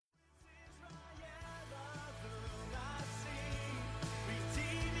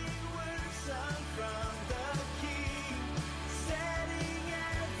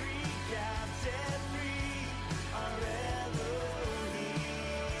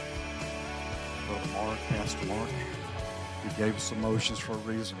Brother Mark, Pastor Mark. He gave us emotions for a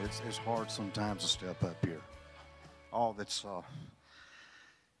reason. It's hard sometimes to step up here. All that's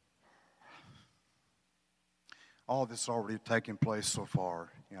already taken place so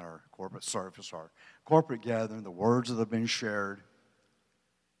far in our corporate service, our corporate gathering, the words that have been shared.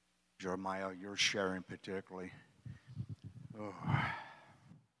 Jeremiah, you're sharing particularly. Oh.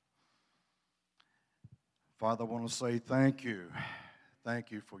 Father, I want to say thank you.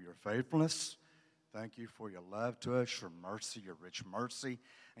 Thank you for your faithfulness. Thank you for your love to us, your mercy, your rich mercy.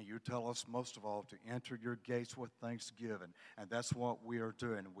 And you tell us most of all to enter your gates with thanksgiving. And that's what we are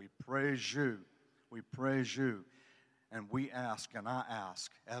doing. We praise you. We praise you. And we ask, and I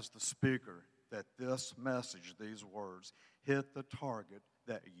ask, as the speaker, that this message, these words, hit the target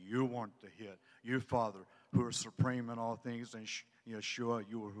that you want to hit. You, Father, who are supreme in all things, and Yeshua,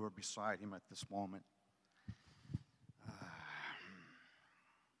 you who are beside him at this moment.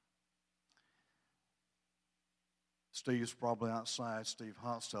 Steve's probably outside, Steve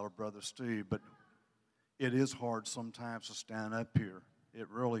Hotsteller, Brother Steve, but it is hard sometimes to stand up here. It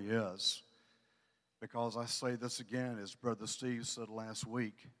really is. Because I say this again, as Brother Steve said last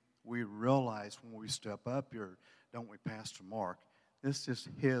week, we realize when we step up here, don't we, Pastor Mark, this is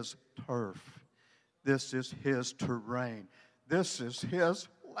his turf. This is his terrain. This is his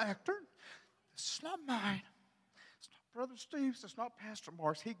lectern. This is not mine. It's not Brother Steve's. It's not Pastor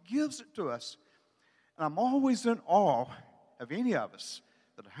Mark's. He gives it to us. And I'm always in awe of any of us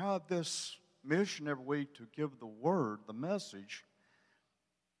that have this mission every week to give the word, the message,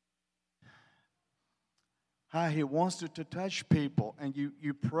 how he wants it to touch people. And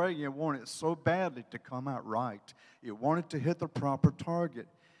you pray, you want it so badly to come out right. You want it to hit the proper target.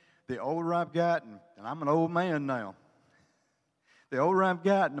 The older I've gotten, and I'm an old man now, the older I've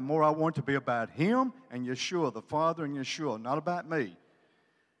gotten, the more I want to be about him and Yeshua, the Father and Yeshua, not about me.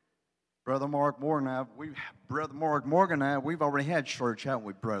 Brother Mark Morgan and I, we've already had church, haven't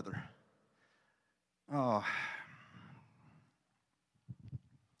we, brother? Oh,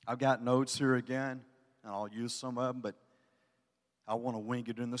 I've got notes here again, and I'll use some of them, but I want to wing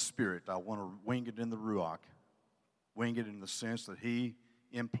it in the Spirit. I want to wing it in the Ruach. Wing it in the sense that he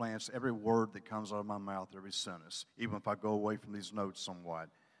implants every word that comes out of my mouth, every sentence, even if I go away from these notes somewhat.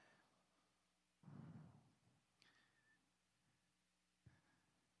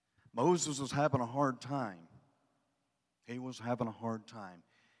 Moses was having a hard time. He was having a hard time.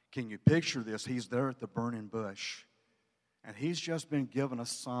 Can you picture this? He's there at the burning bush, and he's just been given a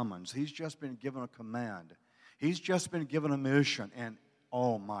summons. He's just been given a command. He's just been given a mission, and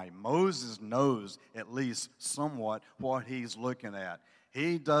oh my, Moses knows at least somewhat what he's looking at.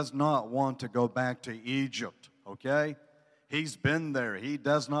 He does not want to go back to Egypt, okay? He's been there. He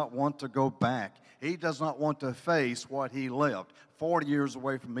does not want to go back. He does not want to face what he left 40 years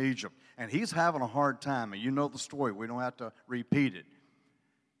away from Egypt. And he's having a hard time. And you know the story. We don't have to repeat it.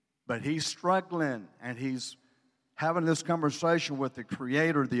 But he's struggling, and he's having this conversation with the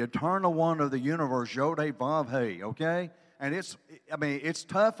Creator, the Eternal One of the universe, Yod-Heh-Vav-Heh, okay? And it's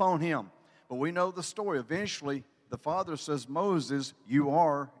tough on him. But we know the story. Eventually, the Father says, Moses, you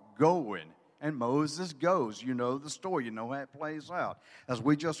are going. And Moses goes. You know the story. You know how it plays out. As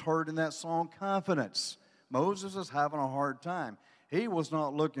we just heard in that song, Confidence. Moses is having a hard time. He was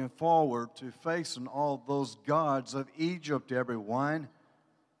not looking forward to facing all those gods of Egypt, everyone.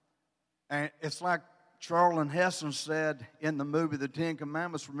 And it's like Charlton Heston said in the movie The Ten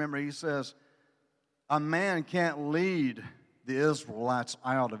Commandments. Remember, he says, a man can't lead the Israelites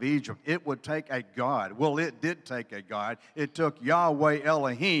out of Egypt. It would take a God. Well, it did take a God. It took Yahweh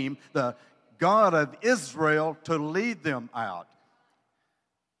Elohim, the God of Israel, to lead them out.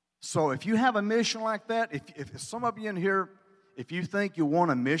 So if you have a mission like that, if some of you in here, if you think you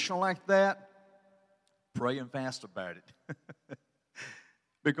want a mission like that, pray and fast about it.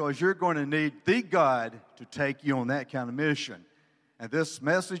 Because you're going to need the God to take you on that kind of mission. And this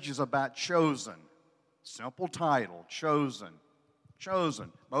message is about chosen. Simple title, chosen.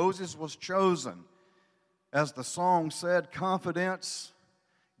 Chosen. Moses was chosen. As the song said, confidence.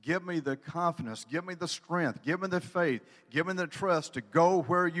 Give me the confidence, give me the strength, give me the faith, give me the trust to go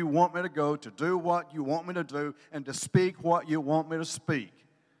where you want me to go, to do what you want me to do, and to speak what you want me to speak.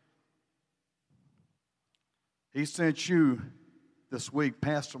 He sent you this week,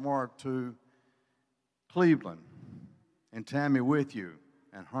 Pastor Mark, to Cleveland, and Tammy with you,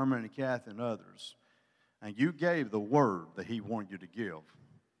 and Herman and Kathy and others. And you gave the word that he wanted you to give.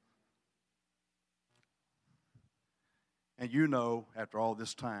 And you know, after all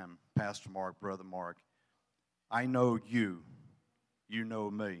this time, Pastor Mark, Brother Mark, I know you. You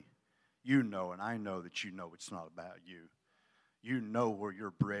know me. You know, and I know that you know it's not about you. You know where your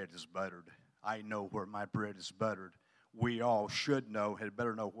bread is buttered. I know where my bread is buttered. We all should know, had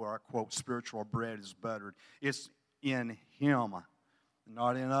better know where our, quote, spiritual bread is buttered. It's in Him,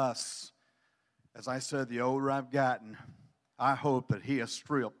 not in us. As I said, the older I've gotten, I hope that He has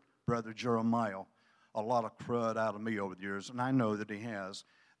stripped Brother Jeremiah a lot of crud out of me over the years, and I know that He has.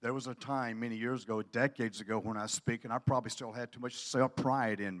 There was a time many years ago, decades ago, when I was speaking, I probably still had too much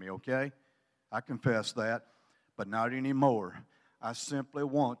self-pride in me, okay? I confess that, but not anymore. I simply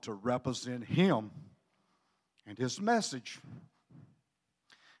want to represent Him and His message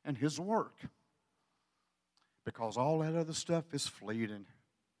and His work, because all that other stuff is fleeting.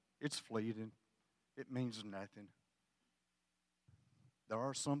 It's fleeting. It means nothing. There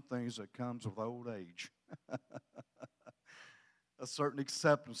are some things that comes with old age. A certain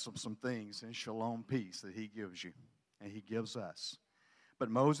acceptance of some things and shalom peace that He gives you and He gives us. But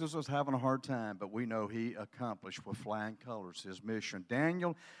Moses was having a hard time, but we know he accomplished with flying colors his mission.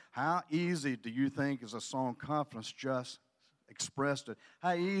 Daniel, how easy do you think, as a song Confidence just expressed it,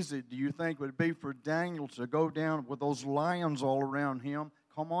 how easy do you think it would be for Daniel to go down with those lions all around him?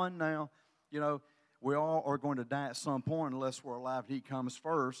 Come on now. You know, we all are going to die at some point unless we're alive and He comes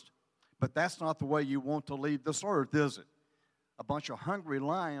first. But that's not the way you want to leave this earth, is it? A bunch of hungry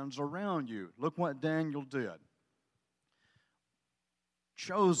lions around you. Look what Daniel did.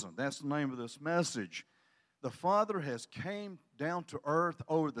 Chosen, that's the name of this message. The Father has came down to earth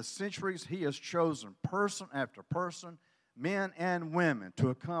over the centuries. He has chosen person after person, men and women, to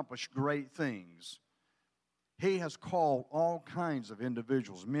accomplish great things. He has called all kinds of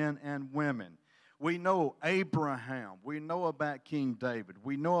individuals, men and women. We know Abraham. We know about King David.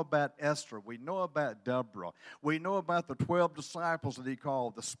 We know about Esther. We know about Deborah. We know about the 12 disciples that He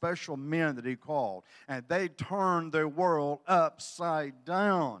called, the special men that He called. And they turned their world upside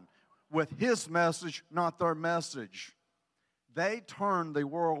down with His message, not their message. They turned the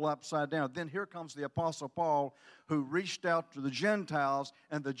world upside down. Then here comes the Apostle Paul, who reached out to the Gentiles,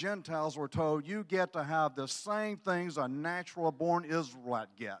 and the Gentiles were told, you get to have the same things a natural-born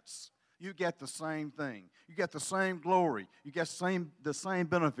Israelite gets. You get the same thing. You get the same glory. You get the same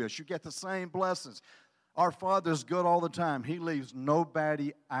benefits. You get the same blessings. Our Father is good all the time. He leaves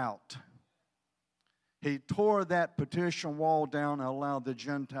nobody out. He tore that petition wall down and allowed the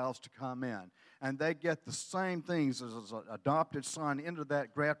Gentiles to come in. And they get the same things as an adopted son into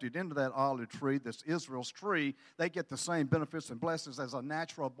that, grafted into that olive tree, this Israel's tree. They get the same benefits and blessings as a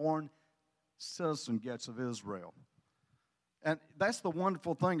natural-born citizen gets of Israel. And that's the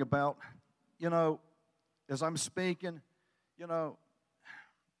wonderful thing about, you know, as I'm speaking, you know,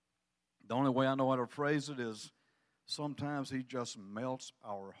 the only way I know how to phrase it is sometimes He just melts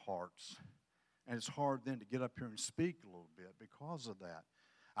our hearts. And it's hard then to get up here and speak a little bit because of that.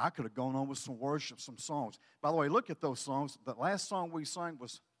 I could have gone on with some worship, some songs. By the way, look at those songs. The last song we sang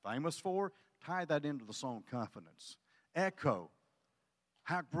was famous for. Tie that into the song Confidence. Echo.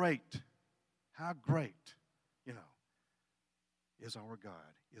 How great, you know, is our God,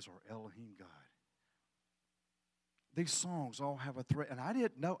 is our Elohim God. These songs all have a thread, and I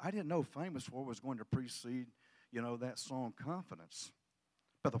didn't know Famous For was going to precede, you know, that song Confidence.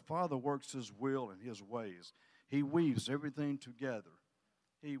 But the Father works His will and His ways. He weaves everything together.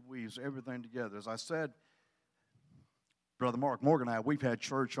 He weaves everything together. As I said, Brother Mark Morgan and I, we've had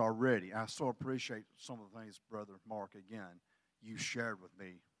church already. I so appreciate some of the things, Brother Mark, again, you shared with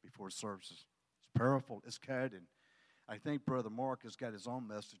me before services. It's powerful, it's cutting. I think Brother Mark has got his own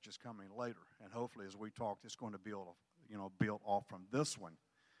messages coming later, and hopefully as we talk, it's going to build off from this one.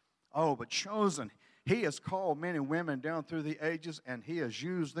 Oh, but chosen, He has called men and women down through the ages, and He has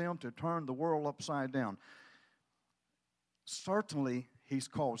used them to turn the world upside down. Certainly, He's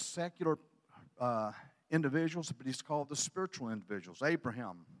called secular individuals, but He's called the spiritual individuals.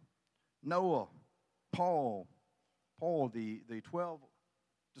 Abraham, Noah, Paul, the 12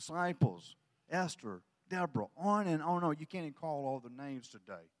 disciples, Esther, Deborah, on and on and on. You can't even call all the names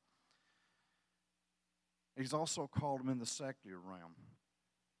today. He's also called them in the secular realm.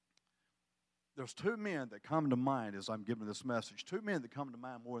 There's two men that come to mind as I'm giving this message. Two men that come to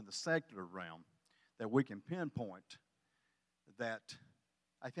mind more in the secular realm that we can pinpoint that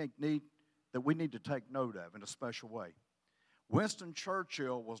I think we need to take note of in a special way. Winston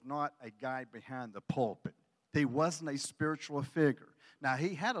Churchill was not a guy behind the pulpit. He wasn't a spiritual figure. Now,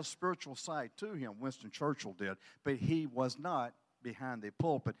 he had a spiritual side to him, Winston Churchill did, but he was not behind the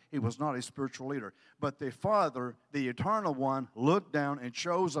pulpit. He was not a spiritual leader. But the Father, the Eternal One, looked down and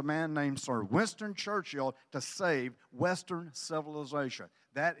chose a man named Sir Winston Churchill to save Western civilization.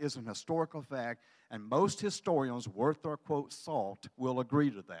 That is an historical fact, and most historians, worth their quote salt, will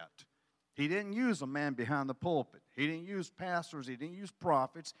agree to that. He didn't use a man behind the pulpit. He didn't use pastors. He didn't use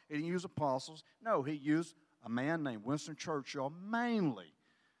prophets. He didn't use apostles. No, he used a man named Winston Churchill mainly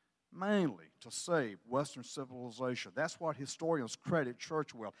to save Western civilization. That's what historians credit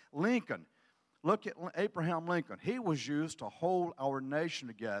Churchill. Lincoln, look at Abraham Lincoln. He was used to hold our nation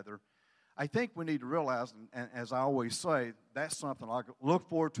together. I think we need to realize, and as I always say, that's something I look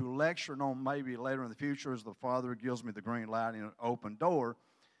forward to lecturing on maybe later in the future as the Father gives me the green light and an open door.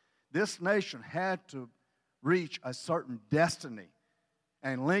 This nation had to reach a certain destiny.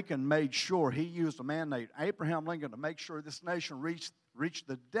 And Lincoln made sure, he used a man named Abraham Lincoln to make sure this nation reached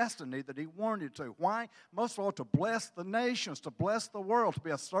the destiny that he wanted to. Why? Most of all, to bless the nations, to bless the world, to be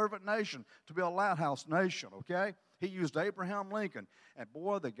a servant nation, to be a lighthouse nation, okay? He used Abraham Lincoln. And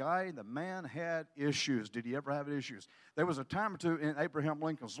boy, the man had issues. Did he ever have issues? There was a time or two in Abraham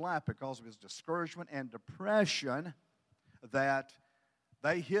Lincoln's life because of his discouragement and depression that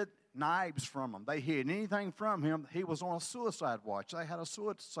they hid knives from him. They hid anything from him. He was on a suicide watch. They had a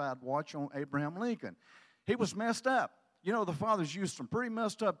suicide watch on Abraham Lincoln. He was messed up. You know, the Father's used some pretty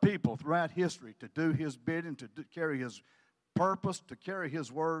messed up people throughout history to do his bidding, to carry his purpose, to carry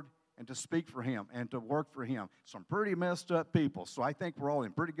his word, and to speak for him and to work for him. Some pretty messed up people. So I think we're all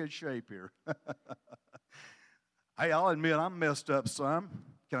in pretty good shape here. Hey, I'll admit I'm messed up some.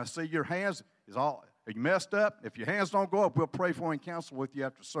 Can I see your hands? Are you messed up? If your hands don't go up, we'll pray for you and counsel with you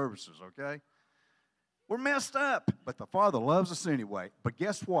after services, okay? We're messed up, but the Father loves us anyway. But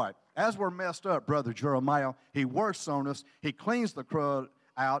guess what? As we're messed up, Brother Jeremiah, He works on us. He cleans the crud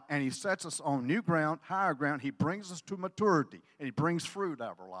out, and He sets us on new ground, higher ground. He brings us to maturity, and He brings fruit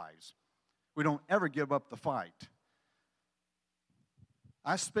out of our lives. We don't ever give up the fight.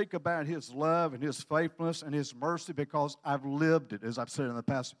 I speak about His love and His faithfulness and His mercy because I've lived it, as I've said in the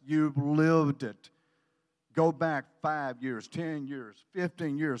past. You've lived it. Go back 5 years, 10 years,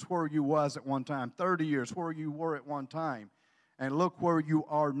 15 years, where you was at one time, 30 years, where you were at one time, and look where you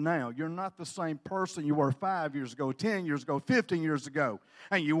are now. You're not the same person you were 5 years ago, 10 years ago, 15 years ago.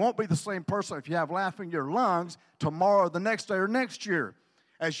 And you won't be the same person if you have life in your lungs tomorrow, the next day, or next year.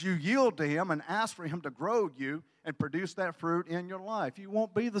 As you yield to Him and ask for Him to grow you and produce that fruit in your life, you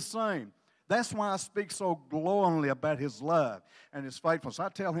won't be the same. That's why I speak so glowingly about His love and His faithfulness. I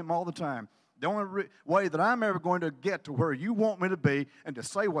tell Him all the time, the only way that I'm ever going to get to where you want me to be and to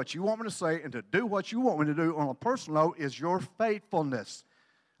say what you want me to say and to do what you want me to do on a personal note is your faithfulness.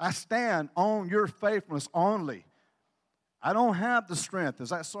 I stand on your faithfulness only. I don't have the strength. As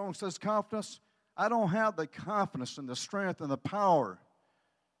that song says, confidence, I don't have the confidence and the strength and the power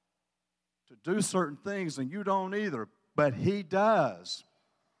to do certain things, and you don't either, but He does.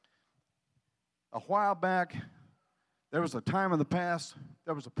 A while back, there was a time in the past,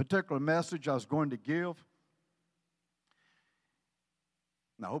 there was a particular message I was going to give.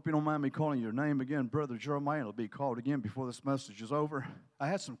 And I hope you don't mind me calling your name again, Brother Jeremiah. It'll be called again before this message is over. I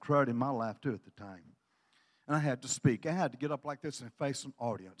had some crud in my life, too, at the time. And I had to speak. I had to get up like this and face an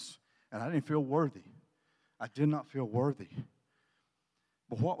audience. And I didn't feel worthy. I did not feel worthy.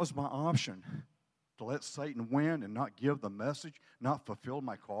 But what was my option? To let Satan win and not give the message, not fulfill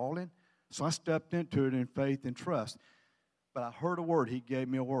my calling? So I stepped into it in faith and trust. But I heard a word. He gave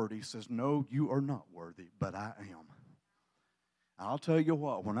me a word. He says, no, you are not worthy, but I am. And I'll tell you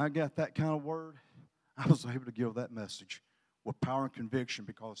what, when I got that kind of word, I was able to give that message with power and conviction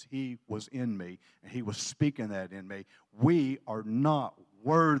because He was in me and He was speaking that in me. We are not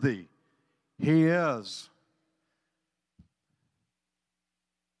worthy. He is.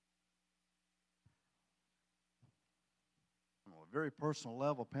 On a very personal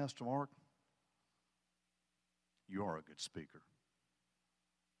level, Pastor Mark, you are a good speaker.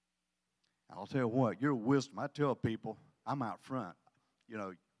 And I'll tell you what, your wisdom, I tell people, I'm out front. You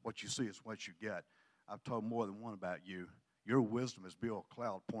know, what you see is what you get. I've told more than one about you. Your wisdom, as Bill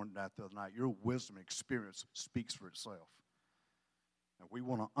Cloud pointed out the other night, your wisdom and experience speaks for itself. And we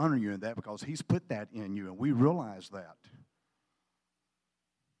want to honor you in that because He's put that in you, and we realize that.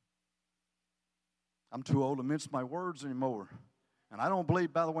 I'm too old to mince my words anymore. And I don't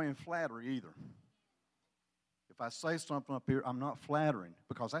believe, by the way, in flattery either. If I say something up here, I'm not flattering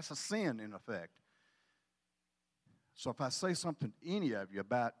because that's a sin in effect. So if I say something to any of you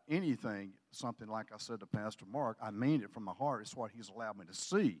about anything, something like I said to Pastor Mark, I mean it from my heart. It's what He's allowed me to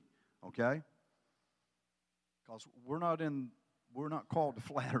see, okay? Because we're not called to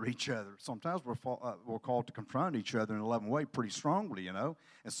flatter each other. Sometimes we're called to confront each other in a loving way pretty strongly, you know.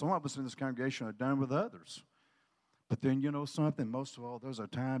 And some of us in this congregation are done with others. But then, you know something, most of all, there's a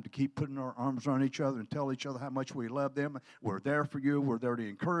time to keep putting our arms around each other and tell each other how much we love them. We're there for you. We're there to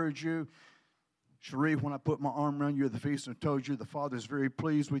encourage you. Cherie, when I put my arm around you at the feast and told you the Father's very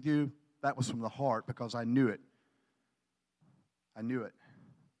pleased with you, that was from the heart because I knew it. I knew it.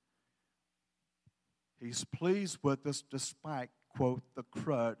 He's pleased with us despite, quote, the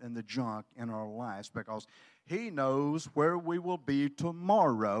crud and the junk in our lives, because He knows where we will be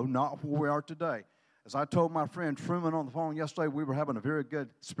tomorrow, not where we are today. As I told my friend Truman on the phone yesterday, we were having a very good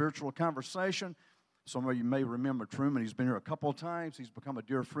spiritual conversation. Some of you may remember Truman. He's been here a couple of times. He's become a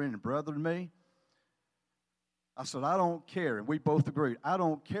dear friend and brother to me. I said, I don't care, and we both agreed, I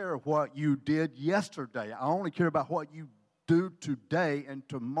don't care what you did yesterday. I only care about what you do today and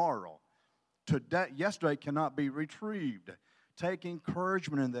tomorrow. Yesterday cannot be retrieved. Take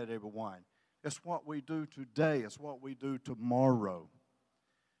encouragement in that, everyone. It's what we do today. It's what we do tomorrow.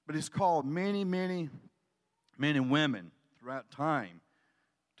 But He's called many, many men and women throughout time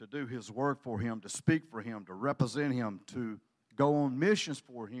to do His work for Him, to speak for Him, to represent Him, to go on missions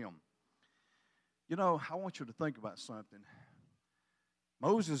for Him. You know, I want you to think about something.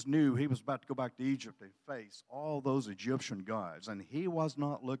 Moses knew he was about to go back to Egypt and face all those Egyptian gods, and he was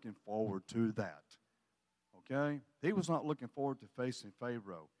not looking forward to that. Okay? He was not looking forward to facing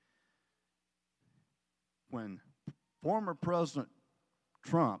Pharaoh. When former President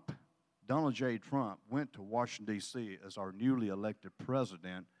Trump, Donald J. Trump, went to Washington, D.C. as our newly elected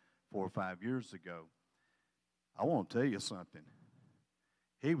president 4 or 5 years ago, I want to tell you something.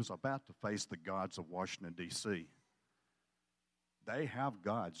 He was about to face the gods of Washington, D.C. They have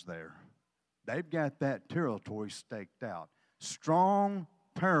gods there. They've got that territory staked out. Strong,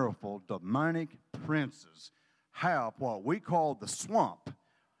 powerful, demonic princes have what we call the swamp.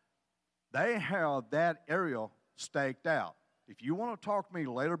 They have that area staked out. If you want to talk to me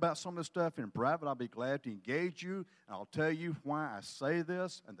later about some of this stuff in private, I'll be glad to engage you, and I'll tell you why I say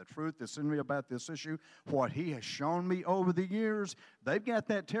this and the truth that's in me about this issue, what He has shown me over the years. They've got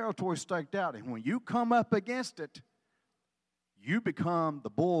that territory staked out, and when you come up against it, you become the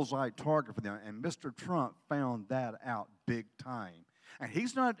bullseye target for them. And Mr. Trump found that out big time. And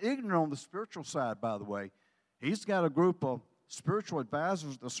he's not ignorant on the spiritual side, by the way. He's got a group of spiritual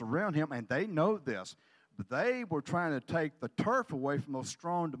advisors that surround him, and they know this. They were trying to take the turf away from those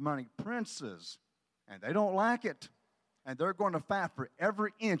strong demonic princes, and they don't like it. And they're going to fight for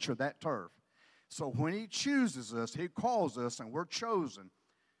every inch of that turf. So when He chooses us, He calls us, and we're chosen.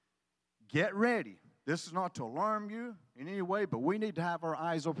 Get ready. This is not to alarm you in any way, but we need to have our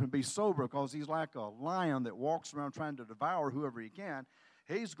eyes open and be sober, because He's like a lion that walks around trying to devour whoever he can.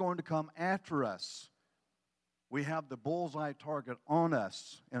 He's going to come after us. We have the bullseye target on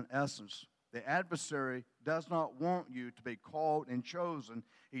us, in essence. The adversary does not want you to be called and chosen.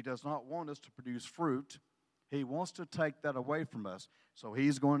 He does not want us to produce fruit. He wants to take that away from us. So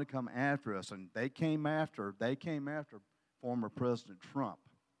He's going to come after us. And they came after former President Trump,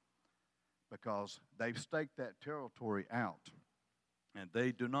 because they've staked that territory out. And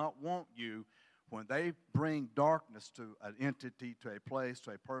they do not want you, when they bring darkness to an entity, to a place,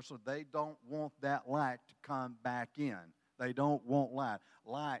 to a person, they don't want that light to come back in. They don't want light.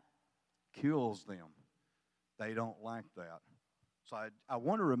 Light kills them. They don't like that. So I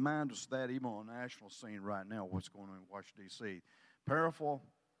want to remind us that even on the national scene right now, what's going on in Washington, D.C. Powerful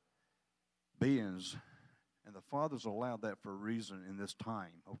beings, and the Father's allowed that for a reason in this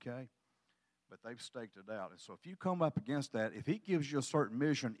time, okay? But they've staked it out. And so if you come up against that, if He gives you a certain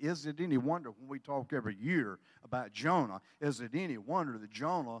mission, is it any wonder when we talk every year about Jonah, is it any wonder that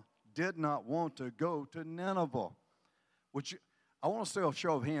Jonah did not want to go to Nineveh? I want to see a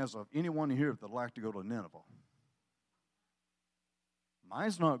show of hands of anyone here that would like to go to Nineveh.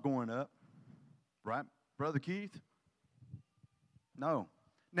 Mine's not going up, right, Brother Keith? No.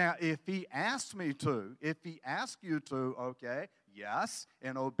 Now, if He asks me to, if He asks you to, okay, yes,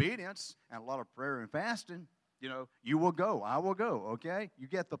 in obedience and a lot of prayer and fasting, you will go. I will go, okay? You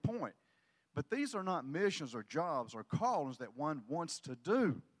get the point. But these are not missions or jobs or callings that one wants to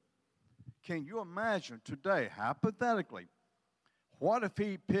do. Can you imagine today, hypothetically, what if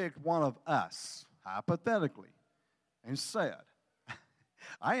He picked one of us, hypothetically, and said,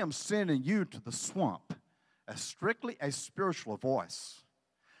 I am sending you to the swamp as strictly a spiritual voice,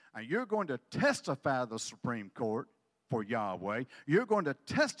 and you're going to testify to the Supreme Court for Yahweh. You're going to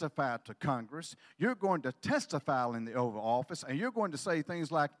testify to Congress. You're going to testify in the Oval Office, and you're going to say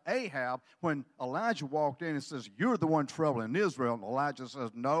things like Ahab, when Elijah walked in and says, you're the one troubling Israel, and Elijah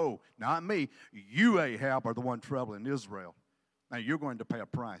says, no, not me. You, Ahab, are the one troubling Israel. Now, you're going to pay a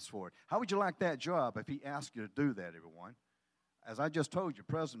price for it. How would you like that job if He asked you to do that, everyone? As I just told you,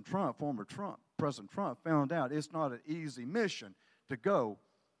 President Trump found out it's not an easy mission to go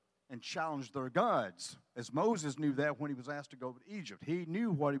and challenge their gods, as Moses knew that when he was asked to go to Egypt. He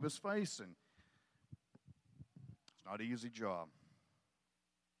knew what he was facing. It's not an easy job.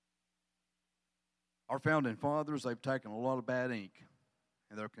 Our founding fathers, they've taken a lot of bad ink,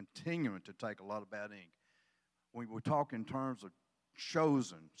 and they're continuing to take a lot of bad ink. When we talk in terms of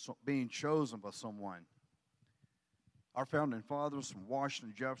being chosen by someone, our founding fathers from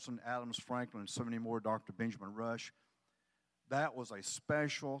Washington, Jefferson, Adams, Franklin, and so many more, Dr. Benjamin Rush, that was a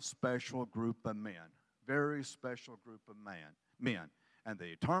special, special group of men. Very special group of men. And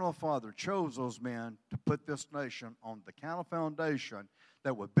the Eternal Father chose those men to put this nation on the kind of foundation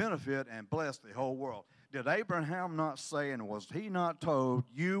that would benefit and bless the whole world. Did Abraham not say, and was he not told,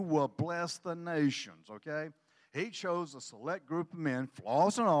 you will bless the nations, okay? He chose a select group of men,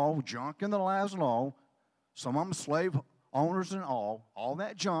 flaws and all, junk in their lives and all, some of them slave owners and all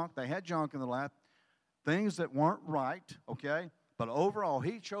that junk. They had junk in their life, things that weren't right, okay? But overall,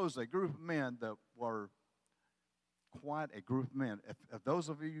 he chose a group of men that were quite a group of men. If those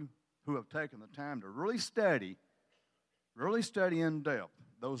of you who have taken the time to really study in depth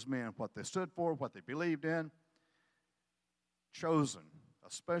those men, what they stood for, what they believed in, chosen a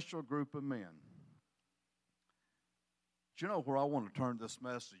special group of men. Do you know where I want to turn this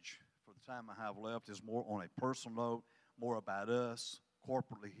message for the time I have left is more on a personal note, more about us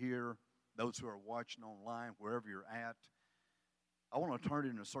corporately here, those who are watching online, wherever you're at. I want to turn it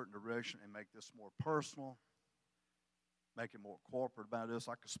in a certain direction and make this more personal, make it more corporate about this.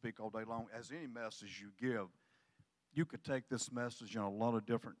 I could speak all day long. As any message you give, you could take this message in a lot of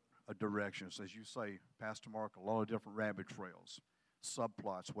different directions. As you say, Pastor Mark, a lot of different rabbit trails,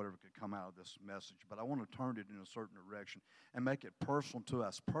 subplots, whatever could come out of this message. But I want to turn it in a certain direction and make it personal to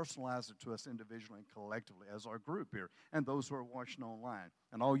us, personalize it to us individually and collectively as our group here, and those who are watching online.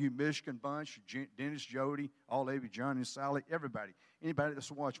 And all you Michigan bunch, Dennis, Jody, all of you, Johnny, Sally, everybody, anybody that's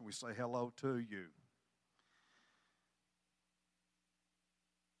watching, we say hello to you.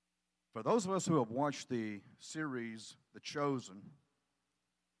 For those of us who have watched the series, The Chosen,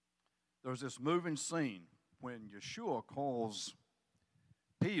 there's this moving scene when Yeshua calls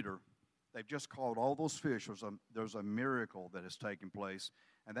Peter. They've just caught all those fish. There's a miracle that has taken place,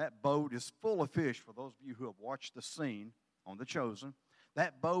 and that boat is full of fish. For those of you who have watched the scene on The Chosen,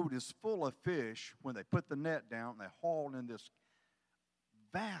 that boat is full of fish when they put the net down and they haul in this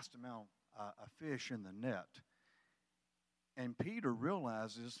vast amount of fish in the net. And Peter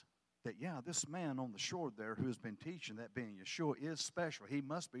realizes that, this man on the shore there who has been teaching, that being Yeshua, is special. He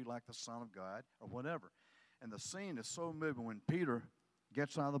must be like the Son of God or whatever. And the scene is so moving when Peter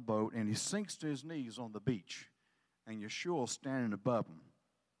gets out of the boat and he sinks to his knees on the beach, and Yeshua's standing above him.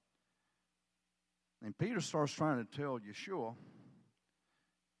 And Peter starts trying to tell Yeshua,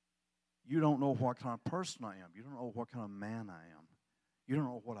 you don't know what kind of person I am. You don't know what kind of man I am. You don't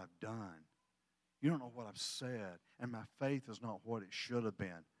know what I've done. You don't know what I've said. And my faith is not what it should have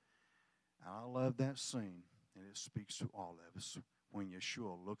been. And I love that scene, and it speaks to all of us when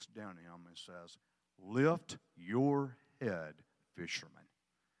Yeshua looks down at him and says, lift your head, fisherman.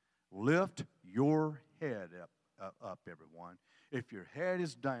 Lift your head up, everyone. If your head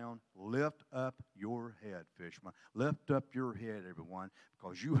is down, lift up your head, fisherman. Lift up your head, everyone,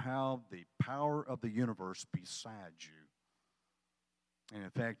 because you have the power of the universe beside you. And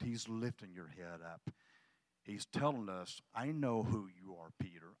in fact, he's lifting your head up. He's telling us, I know who you are,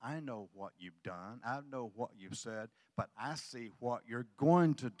 Peter. I know what you've done. I know what you've said, but I see what you're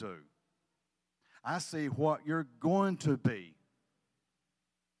going to do. I see what you're going to be.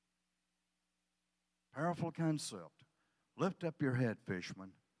 Powerful concept. Lift up your head,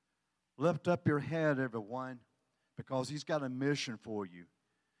 fisherman. Lift up your head, everyone, because he's got a mission for you.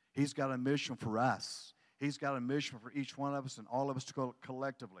 He's got a mission for us. He's got a mission for each one of us and all of us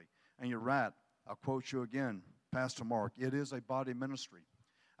collectively. And you're right. I'll quote you again, Pastor Mark. It is a body ministry.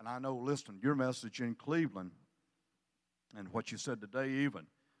 And I know, listen, your message in Cleveland and what you said today even,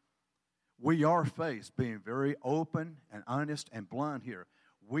 we are faced being very open and honest and blunt here.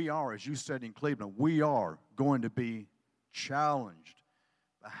 We are, as you said in Cleveland, we are going to be challenged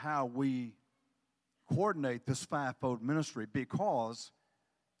by how we coordinate this fivefold ministry, because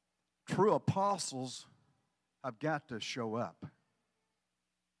true apostles have got to show up.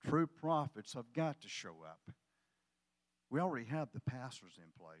 True prophets have got to show up. We already have the pastors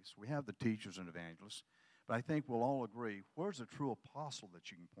in place. We have the teachers and evangelists. But I think we'll all agree, where's a true apostle that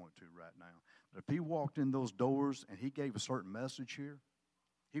you can point to right now? That if he walked in those doors and he gave a certain message here,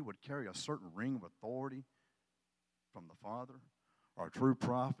 he would carry a certain ring of authority from the Father. Or a true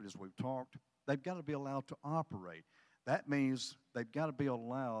prophet, as we've talked, they've got to be allowed to operate. That means they've got to be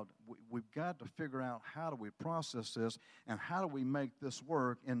allowed. We've got to figure out how do we process this and how do we make this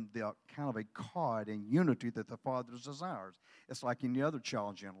work in the kind of a accord and unity that the Father desires. It's like any other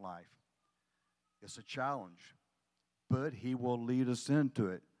challenge in life. It's a challenge, but he will lead us into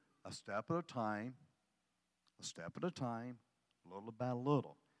it a step at a time, a step at a time, little by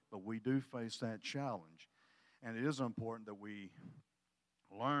little. But we do face that challenge. And it is important that we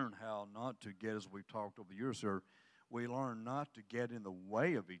learn how not to get, as we've talked over the years here, we learn not to get in the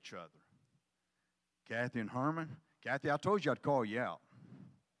way of each other. Kathy and Herman, Kathy, I told you I'd call you out.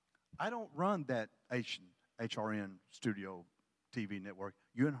 I don't run that HRN studio TV network.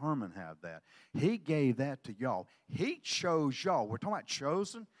 You and Herman have that. He gave that to y'all. He chose y'all. We're talking about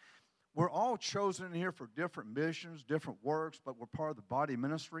chosen. We're all chosen in here for different missions, different works, but we're part of the body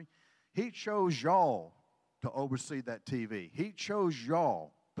ministry. He chose y'all to oversee that TV. He chose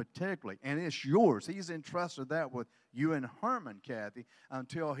y'all particularly, and it's yours. He's entrusted that with you and Herman, Kathy,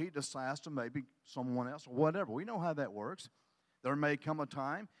 until he decides to maybe someone else or whatever. We know how that works. There may come a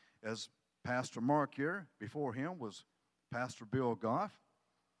time, as Pastor Mark here, before him was Pastor Bill Goff.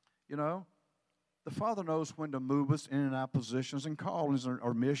 You know, the Father knows when to move us in and out positions and callings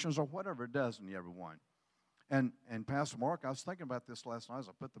or missions or whatever it does in everyone. And Pastor Mark, I was thinking about this last night as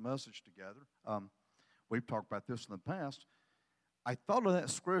I put the message together. We've talked about this in the past. I thought of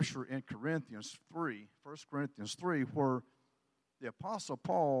that scripture in Corinthians 3, 1 Corinthians 3, where the Apostle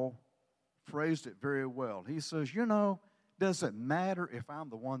Paul phrased it very well. He says, you know, does it matter if I'm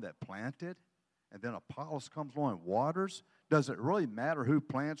the one that planted and then Apollos comes along and waters? Does it really matter who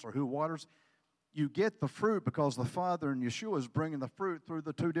plants or who waters? You get the fruit because the Father and Yeshua is bringing the fruit through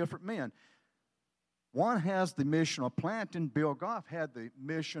the two different men. One has the mission of planting. Bill Goff had the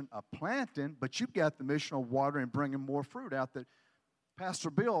mission of planting, but you've got the mission of watering and bringing more fruit out that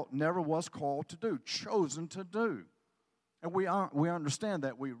Pastor Bill never was called to do, chosen to do. And we understand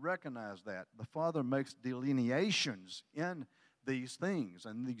that. We recognize that. The Father makes delineations in these things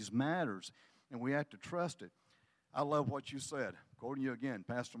and these matters, and we have to trust it. I love what you said. Quoting you again,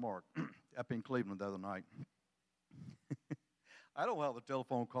 Pastor Mark, up in Cleveland the other night. I don't have a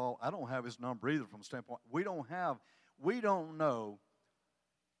telephone call. I don't have his number either from the standpoint. We don't know.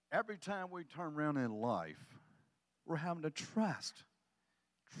 Every time we turn around in life, we're having to trust.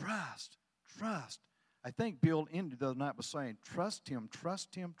 I think Bill ended the other night by saying, trust him.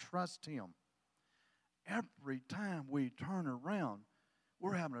 Every time we turn around,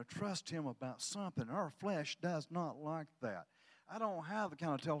 we're having to trust him about something. Our flesh does not like that. I don't have the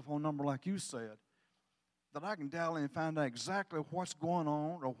kind of telephone number like you said that I can dial in and find out exactly what's going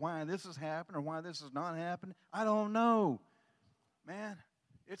on or why this has happened or why this has not happened. I don't know. Man,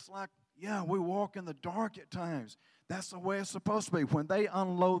 it's like, yeah, we walk in the dark at times. That's the way it's supposed to be. When they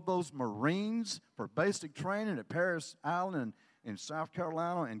unload those Marines for basic training at Parris Island in South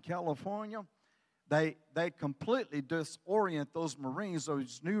Carolina and California, they completely disorient those Marines,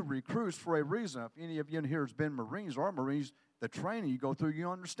 those new recruits, for a reason. If any of you in here has been Marines or Marines, the training you go through, you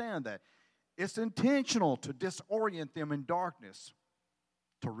understand that. It's intentional to disorient them in darkness,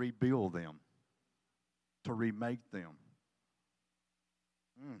 to rebuild them, to remake them.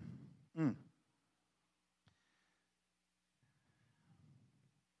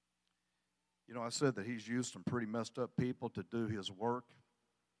 You know, I said that he's used some pretty messed up people to do his work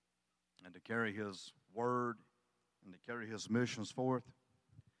and to carry his word and to carry his missions forth.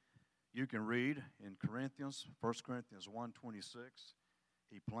 You can read in Corinthians, 1 Corinthians 1:26,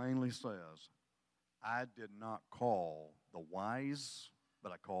 he plainly says, I did not call the wise,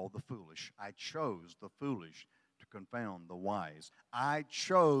 but I called the foolish. I chose the foolish to confound the wise. I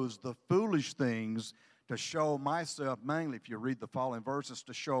chose the foolish things to show myself, mainly if you read the following verses,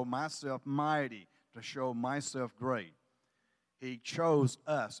 to show myself mighty, to show myself great. He chose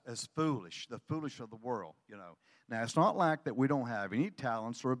us as foolish, the foolish of the world, you know. Now, it's not like that we don't have any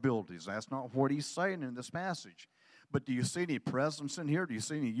talents or abilities. That's not what he's saying in this passage. But do you see any presidents in here? Do you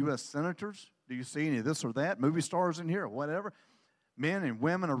see any U.S. senators? Do you see any of this or that? Movie stars in here or whatever? Men and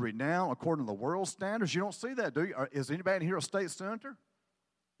women are renowned according to the world standards. You don't see that, do you? Is anybody in here a state senator?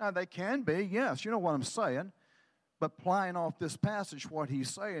 Now, they can be, yes. You know what I'm saying. But playing off this passage, what he's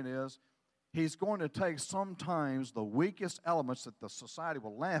saying is he's going to take sometimes the weakest elements that the society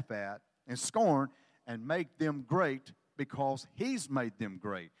will laugh at and scorn and make them great because he's made them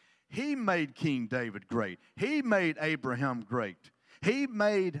great. He made King David great. He made Abraham great. He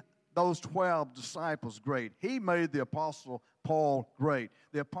made those 12 disciples great. He made the Apostle Paul great.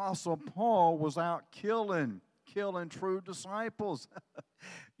 The Apostle Paul was out killing true disciples.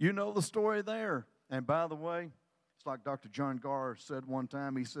 You know the story there. And by the way, it's like Dr. John Garr said one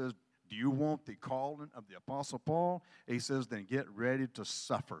time. He says, do you want the calling of the Apostle Paul? He says, then get ready to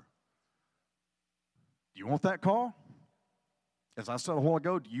suffer. Do you want that call? As I said a while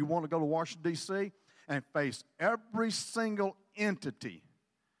ago, do you want to go to Washington, D.C. and face every single entity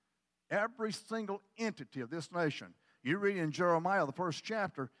of this nation? You read in Jeremiah, the first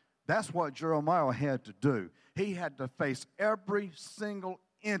chapter, that's what Jeremiah had to do. He had to face every single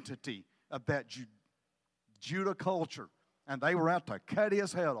entity of that Judah culture, and they were out to cut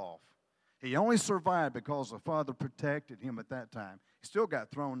his head off. He only survived because the Father protected him at that time. He still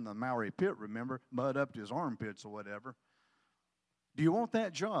got thrown in the Maori pit, remember, mud up to his armpits or whatever. Do you want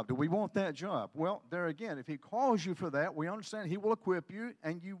that job? Do we want that job? Well, there again, if he calls you for that, we understand he will equip you,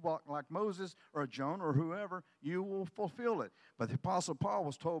 and you walk like Moses or Jonah or whoever, you will fulfill it. But the Apostle Paul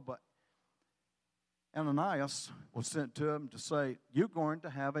was told, but Ananias was sent to him to say, you're going to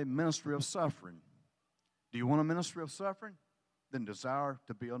have a ministry of suffering. Do you want a ministry of suffering? Then desire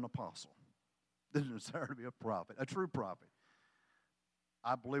to be an apostle. Then desire to be a prophet, a true prophet.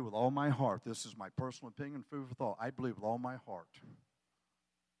 I believe with all my heart, this is my personal opinion, food for thought, I believe with all my heart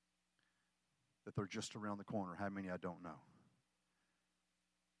that they're just around the corner. How many, I don't know.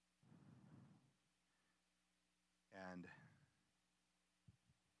 And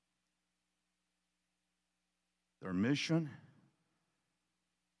their mission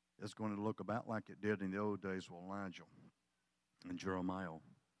is going to look about like it did in the old days with Elijah and Jeremiah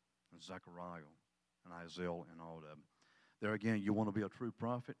and Zechariah and Isaiah and all of them. There again, you want to be a true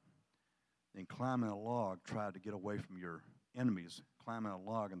prophet? Then climb in a log, try to get away from your enemies. Climb in a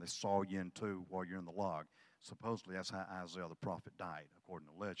log, and they saw you in two while you're in the log. Supposedly, that's how Isaiah the prophet died, according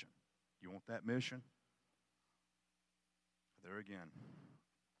to legend. You want that mission? There again.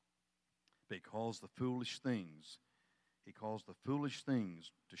 Because the foolish things, he calls the foolish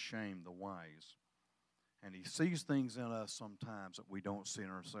things to shame the wise. And he sees things in us sometimes that we don't see in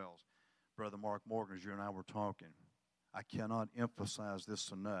ourselves. Brother Mark Morgan, as you and I were talking, I cannot emphasize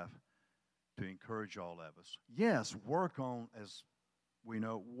this enough to encourage all of us. Yes, work on, as we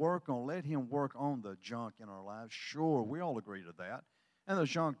know, let him work on the junk in our lives. Sure, we all agree to that. And the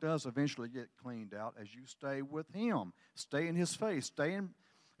junk does eventually get cleaned out as you stay with him. Stay in his face. Stay in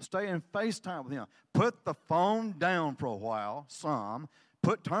FaceTime with him. Put the phone down for a while,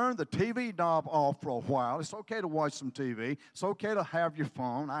 turn the TV knob off for a while. It's okay to watch some TV. It's okay to have your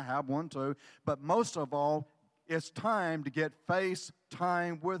phone. I have one too. But most of all, it's time to get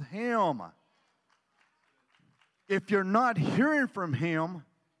FaceTime with him. If you're not hearing from him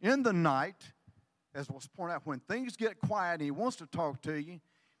in the night, as was pointed out, when things get quiet and he wants to talk to you,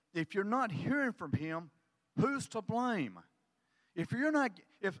 if you're not hearing from him, who's to blame? If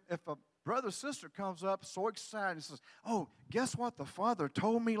a brother or sister comes up so excited and says, oh, guess what the Father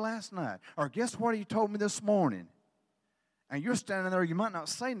told me last night? Or guess what he told me this morning? And you're standing there, you might not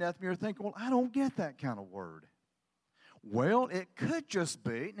say nothing, you're thinking, well, I don't get that kind of word. Well, it could just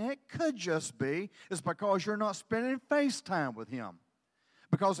be it's because you're not spending FaceTime with him.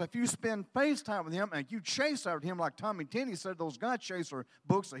 Because if you spend FaceTime with him and you chase after him like Tommy Tenney said, those God Chaser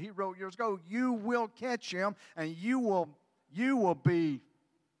books that he wrote years ago, you will catch him and you will be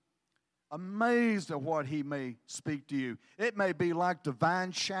amazed at what he may speak to you. It may be like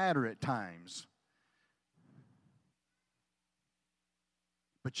divine chatter at times.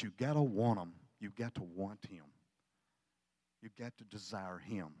 But you've got to want him. You've got to want him. You've got to desire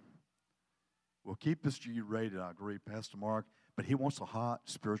him. We'll keep this G-rated, I agree, Pastor Mark, but he wants a hot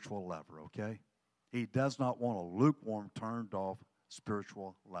spiritual lover, okay? He does not want a lukewarm, turned off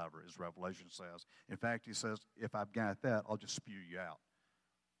spiritual lover, as Revelation says. In fact, he says, if I've got that, I'll just spew you out.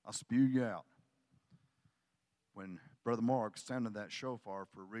 I'll spew you out. When Brother Mark sounded that shofar,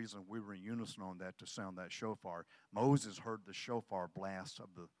 for a reason we were in unison on that to sound that shofar, Moses heard the shofar blast of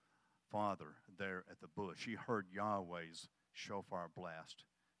the Father there at the bush. He heard Yahweh's shofar blast,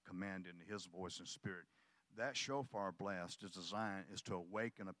 commanding his voice and spirit. That shofar blast is designed to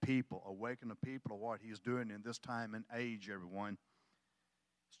awaken a people to what he's doing in this time and age, everyone.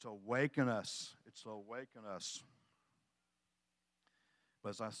 It's to awaken us. It's to awaken us. But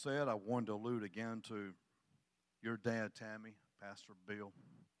as I said, I wanted to allude again to your dad, Tammy, Pastor Bill.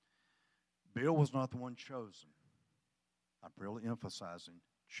 Bill was not the one chosen. I'm really emphasizing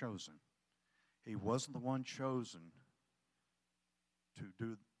chosen. He wasn't the one chosen to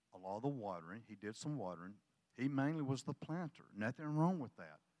do a lot of the watering. He did some watering. He mainly was the planter. Nothing wrong with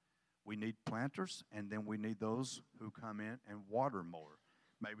that. We need planters, and then we need those who come in and water more.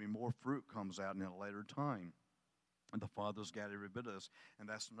 Maybe more fruit comes out in a later time. And the Father's got every bit of us. And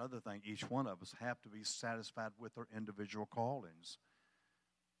that's another thing. Each one of us have to be satisfied with our individual callings.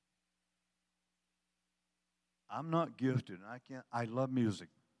 I'm not gifted, and I love music.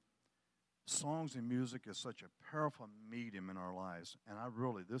 Songs and music is such a powerful medium in our lives. And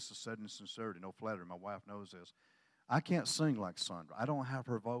this is said in sincerity, no flattery. My wife knows this. I can't sing like Sandra. I don't have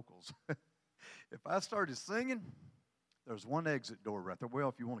her vocals. If I started singing, there's one exit door right there. Well,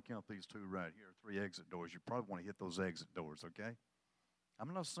 if you want to count these two right here, 3 exit doors, you probably want to hit those exit doors, okay?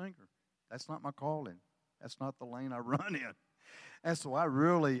 I'm not a singer. That's not my calling. That's not the lane I run in. And so I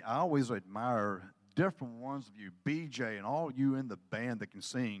always admire different ones of you, BJ and all you in the band that can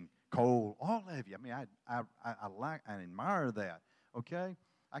sing, Cole, all of you. I mean, I like and admire that, okay?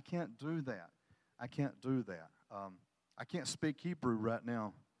 I can't do that. I can't do that. I can't speak Hebrew right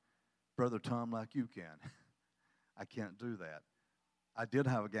now, Brother Tom, like you can. I can't do that. I did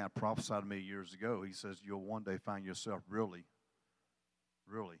have a guy prophesy to me years ago. He says, you'll one day find yourself really,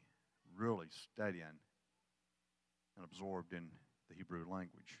 really, really studying and absorbed in the Hebrew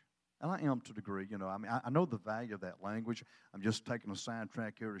language. And I am to a degree, you know. I mean, I know the value of that language. I'm just taking a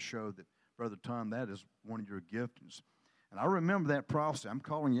sidetrack here to show that, Brother Tom, that is one of your giftings. And I remember that prophecy. I'm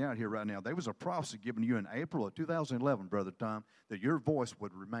calling you out here right now. There was a prophecy given to you in April of 2011, Brother Tom, that your voice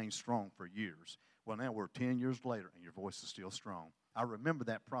would remain strong for years. Well, now we're 10 years later, and your voice is still strong. I remember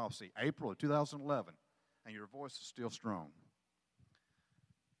that prophecy, April of 2011, and your voice is still strong.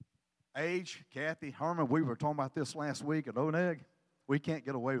 Age, Kathy, Herman, we were talking about this last week at Oneg. We can't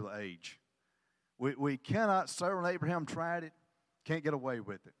get away with age. We cannot. Sarah and Abraham tried it, can't get away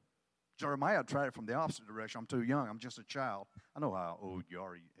with it. Jeremiah tried it from the opposite direction. I'm too young. I'm just a child. I know how old you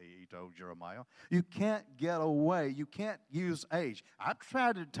are, he told Jeremiah. You can't get away. You can't use age. I've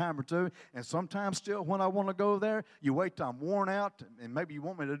tried it a time or two, and sometimes still when I want to go there, you wait till I'm worn out, and maybe you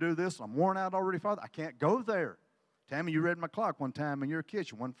want me to do this. I'm worn out already, Father. I can't go there. Tammy, you read my clock one time in your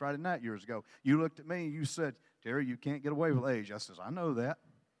kitchen one Friday night years ago. You looked at me and you said, Terry, you can't get away with age. I says, I know that.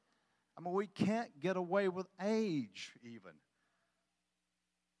 I mean, we can't get away with age even.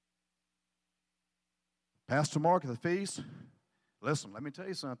 Pastor Mark at the feast, listen, let me tell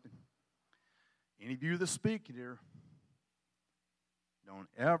you something. Any of you that speak here, don't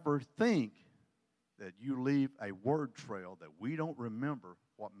ever think that you leave a word trail that we don't remember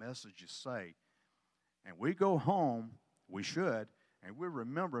what messages say. And we go home, we should, and we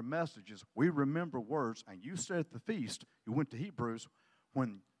remember messages, we remember words, and you said at the feast, you went to Hebrews,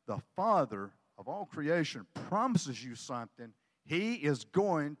 when the Father of all creation promises you something, He is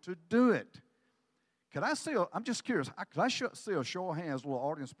going to do it. Could I see, I'm just curious, could I see a show of hands, a little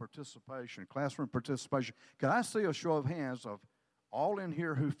audience participation, classroom participation? Could I see a show of hands of all in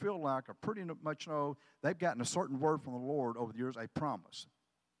here who feel like or pretty much know they've gotten a certain word from the Lord over the years, a promise?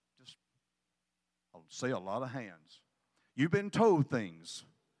 Just, I'll see a lot of hands. You've been told things.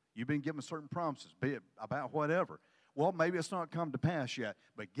 You've been given certain promises, be it about whatever. Well, maybe it's not come to pass yet,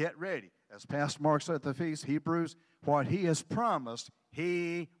 but get ready. As Pastor Mark said at the feast, Hebrews, what He has promised,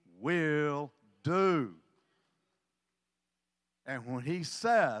 He will do. And when He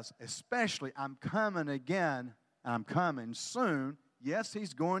says, especially, I'm coming again, I'm coming soon, yes,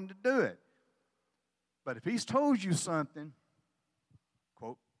 He's going to do it. But if He's told you something,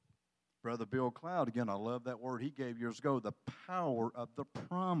 quote Brother Bill Cloud, again, I love that word he gave years ago, the power of the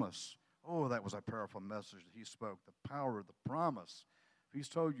promise. Oh, that was a powerful message that he spoke, the power of the promise. If He's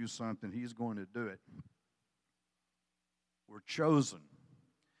told you something, He's going to do it. We're chosen.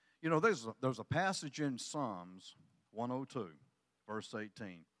 You know, there's a passage in Psalms 102, verse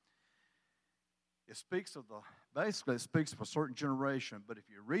 18. It speaks of basically it speaks of a certain generation, but if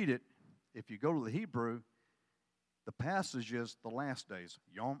you read it, if you go to the Hebrew, the passage is the last days.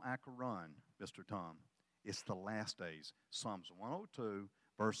 Yom Akaron, Mr. Tom. It's the last days. Psalms 102,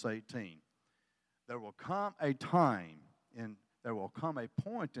 verse 18. There will come a time, and there will come a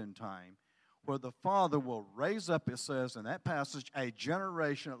point in time where the Father will raise up, it says in that passage, a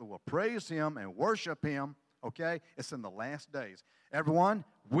generation that will praise Him and worship Him, okay? It's in the last days. Everyone,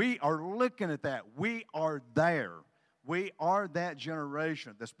 we are looking at that. We are there. We are that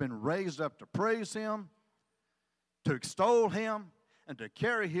generation that's been raised up to praise Him, to extol Him, and to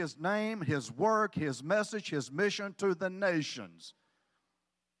carry His name, His work, His message, His mission to the nations.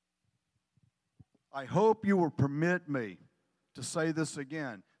 I hope you will permit me to say this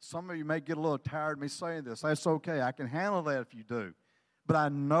again. Some of you may get a little tired of me saying this. That's okay. I can handle that if you do. But I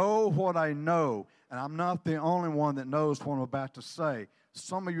know what I know, and I'm not the only one that knows what I'm about to say.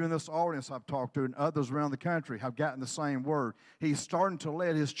 Some of you in this audience I've talked to and others around the country have gotten the same word. He's starting to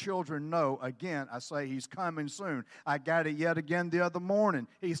let His children know. Again, I say He's coming soon. I got it yet again the other morning.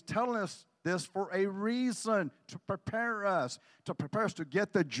 He's telling us this for a reason, to prepare us to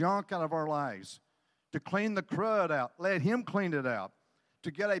get the junk out of our lives, to clean the crud out, let Him clean it out, to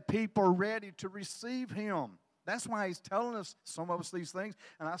get a people ready to receive Him. That's why He's telling us, some of us, these things.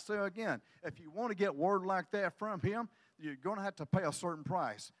 And I say again, if you want to get word like that from Him, you're going to have to pay a certain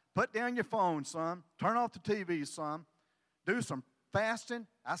price. Put down your phone, son. Turn off the TV, son. Do some fasting.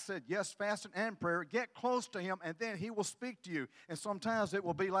 I said, yes, fasting and prayer. Get close to Him, and then He will speak to you. And sometimes it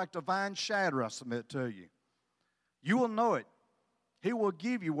will be like divine shadow, I submit to you. You will know it. He will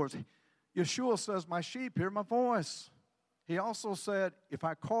give you words. Yeshua says, my sheep hear my voice. He also said, if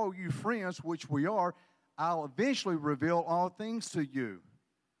I call you friends, which we are, I'll eventually reveal all things to you.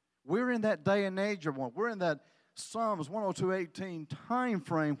 We're in that day and age of one. We're in that Psalms 102:18 time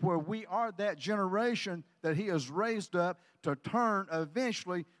frame where we are that generation that he has raised up to turn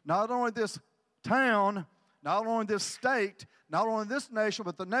eventually not only this town, not only this state, not only this nation,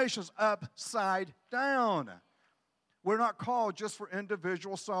 but the nations upside down. We're not called just for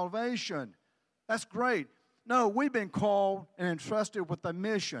individual salvation. That's great. No, we've been called and entrusted with a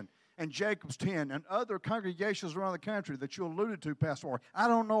mission. And Jacob's 10 and other congregations around the country that you alluded to, Pastor Warren. I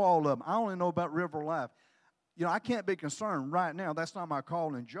don't know all of them. I only know about River Life. You know, I can't be concerned right now. That's not my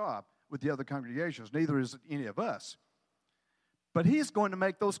call and job with the other congregations. Neither is it any of us. But he's going to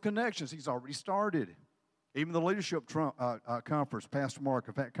make those connections. He's already started. Even the leadership conference, Pastor Mark,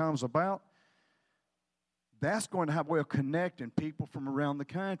 if that comes about, that's going to have a way of connecting people from around the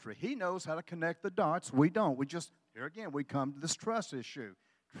country. He knows how to connect the dots. We don't. We just, here again, we come to this trust issue.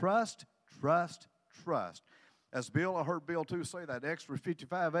 Trust, trust, trust. As Bill, I heard Bill too say that extra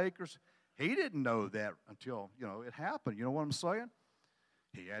 55 acres, he didn't know that until, it happened. You know what I'm saying?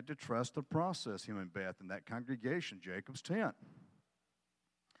 He had to trust the process, him and Beth, in that congregation, Jacob's tent.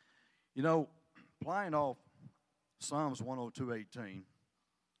 Applying off Psalms 102:18,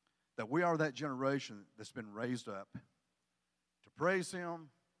 that we are that generation that's been raised up to praise him,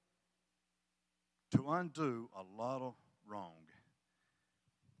 to undo a lot of wrong.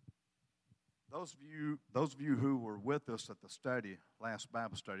 Those of you who were with us at the study, last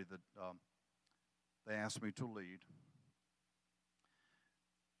Bible study that they asked me to lead,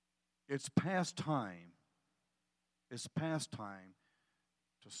 it's past time. It's past time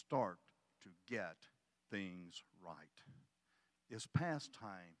to start to get things right. It's past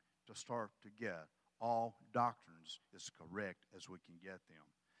time to start to get all doctrines as correct as we can get them.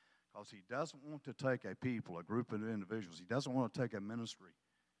 Because he doesn't want to take a people, a group of individuals, he doesn't want to take a ministry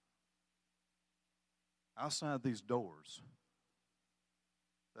outside these doors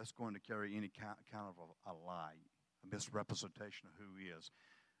that's going to carry any kind of a lie, a misrepresentation of who he is.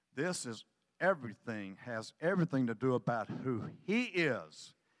 This is everything, has everything to do about who he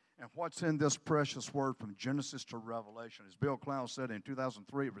is and what's in this precious word from Genesis to Revelation. As Bill Clown said in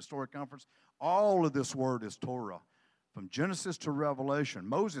 2003 at Restore Conference, all of this word is Torah. From Genesis to Revelation.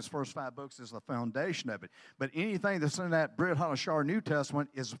 Moses' first 5 books is the foundation of it. But anything that's in that Brit Hadashar New Testament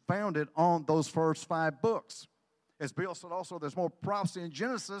is founded on those first 5 books. As Bill said also, there's more prophecy in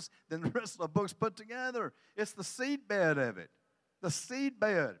Genesis than the rest of the books put together. It's the seedbed of it. The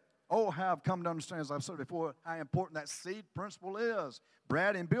seedbed. Oh, how I've come to understand, as I've said before, how important that seed principle is.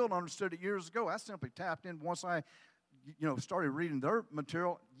 Brad and Bill understood it years ago. I simply tapped in once I started reading their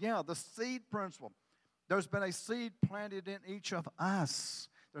material. Yeah, the seed principle. There's been a seed planted in each of us.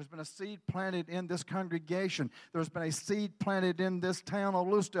 There's been a seed planted in this congregation. There's been a seed planted in this town of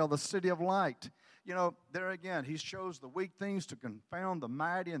Lucedale, the city of light. There again, he shows the weak things to confound the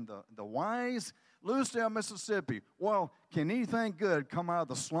mighty and the wise. Lucedale, Mississippi. Well, can anything good come out of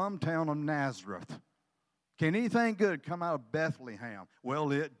the slum town of Nazareth? Can anything good come out of Bethlehem?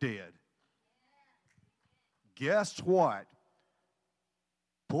 Well, it did. Guess what?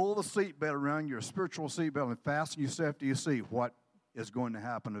 Pull the seatbelt around your spiritual seatbelt and fasten yourself to your seat. What is going to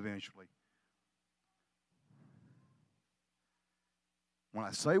happen eventually? When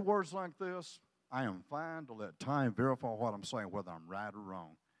I say words like this, I am fine to let time verify what I'm saying, whether I'm right or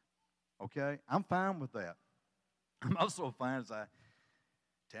wrong. Okay? I'm fine with that. I'm also fine as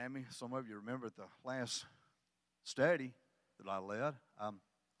Tammy, some of you remember the last study that I led. I'm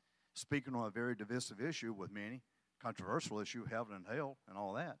speaking on a very divisive issue with many. Controversial issue, heaven and hell and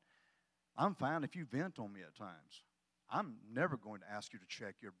all that. I'm fine if you vent on me at times. I'm never going to ask you to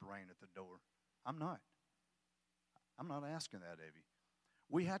check your brain at the door. I'm not. I'm not asking that of you.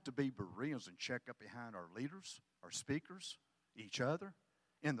 We have to be Bereans and check up behind our leaders, our speakers, each other,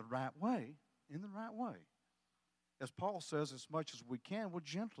 in the right way, in the right way. As Paul says, as much as we can with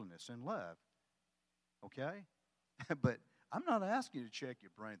gentleness and love. Okay? But I'm not asking you to check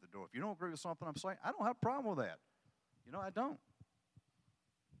your brain at the door. If you don't agree with something I'm saying, I don't have a problem with that. I don't.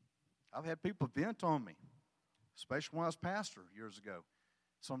 I've had people vent on me, especially when I was pastor years ago.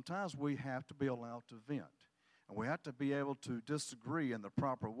 Sometimes we have to be allowed to vent. And we have to be able to disagree in the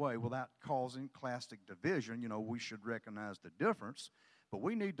proper way without causing classic division. We should recognize the difference. But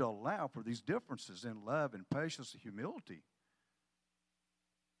we need to allow for these differences in love and patience and humility.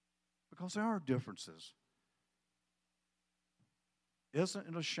 Because there are differences. Isn't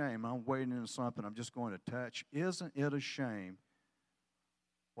it a shame? I'm wading into something I'm just going to touch. Isn't it a shame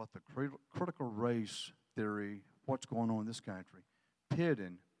what the critical race theory, what's going on in this country,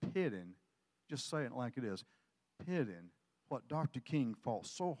 pitting just say it like it is, pitting what Dr. King fought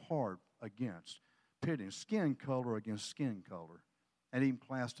so hard against, pitting skin color against skin color, and even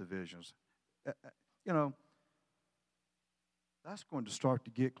class divisions. You know, that's going to start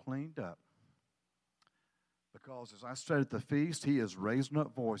to get cleaned up. Because as I said at the feast, he is raising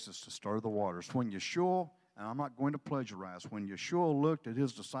up voices to stir the waters. When Yeshua, and I'm not going to plagiarize, when Yeshua looked at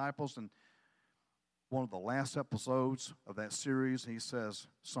his disciples in one of the last episodes of that series, he says,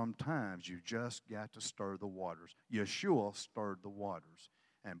 sometimes you just got to stir the waters. Yeshua stirred the waters.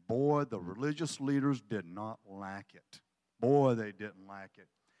 And boy, the religious leaders did not like it. Boy, they didn't like it.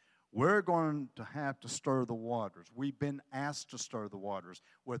 We're going to have to stir the waters. We've been asked to stir the waters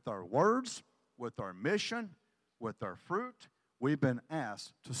with our words, with our mission, with our fruit. We've been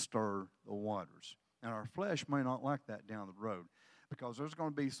asked to stir the waters. And our flesh may not like that down the road because there's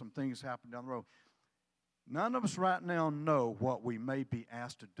going to be some things happen down the road. None of us right now know what we may be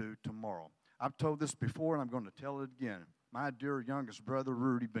asked to do tomorrow. I've told this before, and I'm going to tell it again. My dear youngest brother,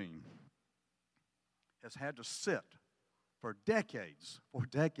 Rudy Bean, has had to sit for decades,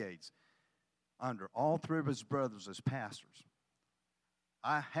 under all three of his brothers as pastors.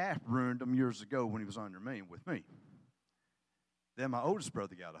 I half ruined him years ago when he was under me and with me. Then my oldest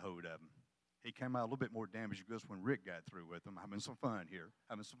brother got a hold of him. He came out a little bit more damaged goods when Rick got through with him. Having some fun here.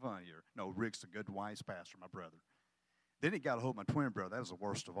 No, Rick's a good, wise pastor, my brother. Then he got a hold of my twin brother. That was the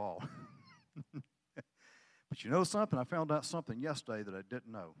worst of all. But you know something? I found out something yesterday that I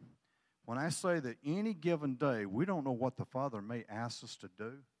didn't know. When I say that any given day, we don't know what the Father may ask us to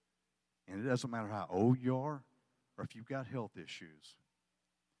do, and it doesn't matter how old you are or if you've got health issues.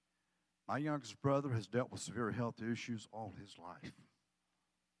 My youngest brother has dealt with severe health issues all his life.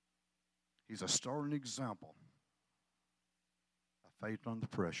 He's a startling example of faith under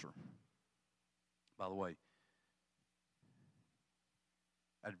pressure. By the way,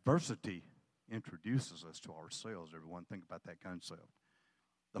 adversity introduces us to ourselves. Everyone, think about that concept.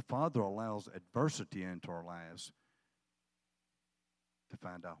 The Father allows adversity into our lives to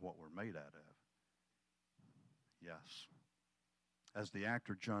find out what we're made out of. Yes. As the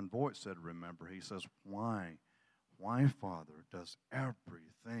actor John Voight said, remember, he says, why, Father, does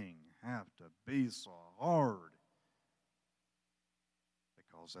everything have to be so hard?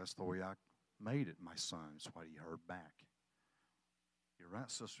 Because that's the way I made it, my son. It's what he heard back. You're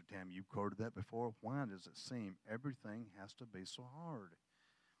right, Sister Tammy, you've quoted that before. Why does it seem everything has to be so hard?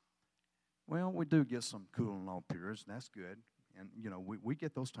 Well, we do get some cooling off periods, and that's good. And, you know, we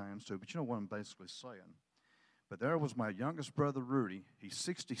get those times too. But you know what I'm basically saying? But there was my youngest brother, Rudy. He's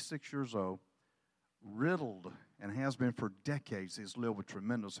 66 years old, riddled, and has been for decades. He's lived with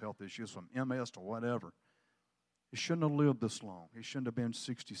tremendous health issues from MS to whatever. He shouldn't have lived this long. He shouldn't have been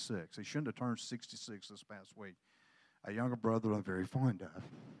 66. He shouldn't have turned 66 this past week. A younger brother I'm very fond of.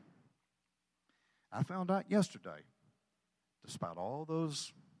 I found out yesterday, despite all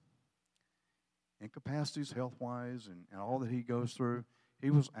those incapacities health-wise and all that he goes through, he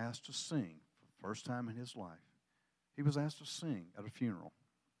was asked to sing for the first time in his life. He was asked to sing at a funeral.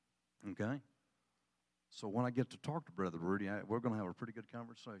 Okay? So when I get to talk to Brother Rudy, we're going to have a pretty good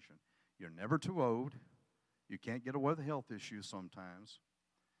conversation. You're never too old. You can't get away with health issues sometimes.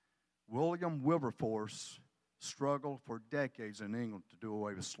 William Wilberforce struggled for decades in England to do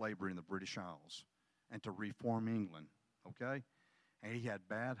away with slavery in the British Isles and to reform England, okay? And he had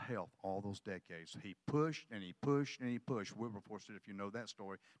bad health all those decades. He pushed and he pushed and he pushed. Wilberforce did, if you know that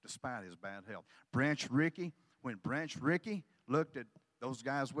story, despite his bad health. Branch Rickey, when Branch Rickey looked at those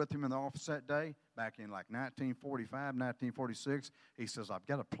guys with him in the office that day, back in like 1945, 1946, he says, I've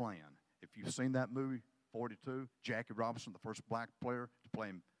got a plan. If you've seen that movie, 42, Jackie Robinson, the first black player to play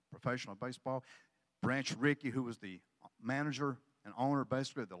in professional baseball, Branch Rickey, who was the manager and owner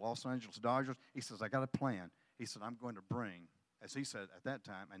basically of the Los Angeles Dodgers, he says, I got a plan. He said, I'm going to bring, as he said at that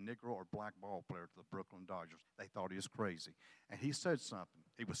time, a Negro or black ball player to the Brooklyn Dodgers. They thought he was crazy. And he said something.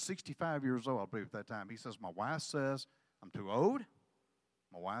 He was 65 years old, I believe, at that time. He says, my wife says I'm too old.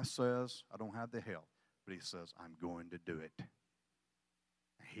 My wife says I don't have the health. But he says, I'm going to do it.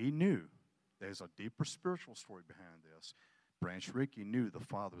 He knew there's a deeper spiritual story behind this. Branch Rickey knew the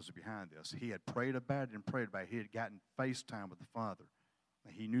Father was behind this. He had prayed about it and prayed about it. He had gotten face time with the Father.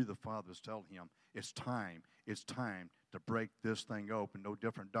 And he knew the Father was telling him, it's time to break this thing open. No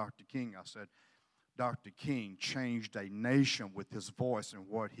different Dr. King. I said, Dr. King changed a nation with his voice and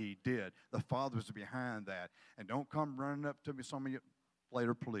what he did. The Father was behind that. And don't come running up to me, some of you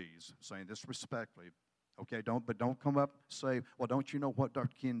later, please, saying this respectfully. Okay, don't come up and say, well, don't you know what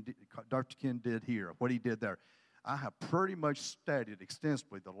Dr. King did here, what he did there. I have pretty much studied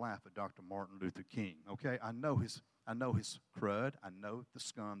extensively the life of Dr. Martin Luther King. Okay, I know his crud. I know the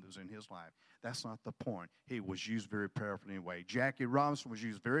scum that was in his life. That's not the point. He was used very powerfully anyway. Jackie Robinson was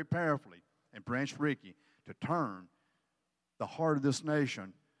used very powerfully, and Branch Rickey, to turn the heart of this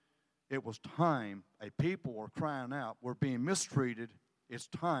nation. It was time. A people were crying out, we're being mistreated. It's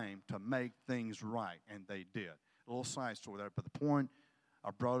time to make things right, and they did. A little side story there, but the point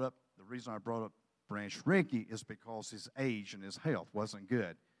I brought up, the reason I brought up Branch Rickey is because his age and his health wasn't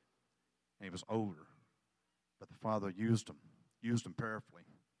good, and he was older. But the Father used him powerfully.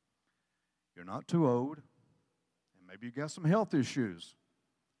 You're not too old, and maybe you got some health issues.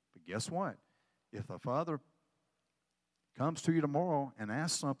 But guess what? If the Father comes to you tomorrow and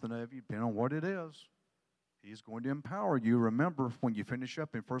asks something of you, depending on what it is, He's going to empower you. Remember, when you finish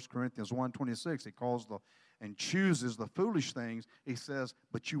up in 1 Corinthians 1:26, He calls and chooses the foolish things. He says,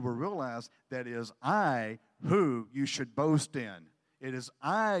 but you will realize that it is I who you should boast in. It is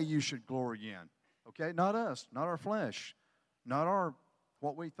I you should glory in. Okay? Not us, not our flesh, not our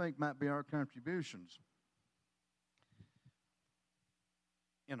what we think might be our contributions.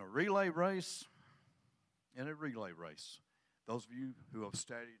 In a relay race, those of you who have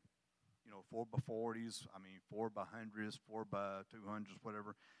studied, 4x40s, 4x100s, 4x200s,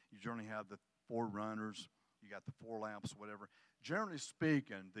 whatever, you generally have the 4 runners, you got the 4 laps, whatever. Generally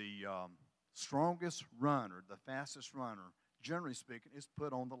speaking, the strongest runner, the fastest runner, generally speaking, is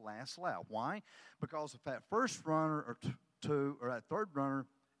put on the last lap. Why? Because if that first runner or two, or that third runner,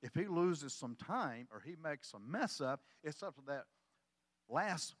 if he loses some time or he makes a mess up, it's up to that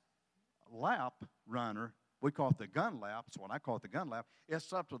last lap runner. We call it the gun lap. That's what I call it, the gun lap.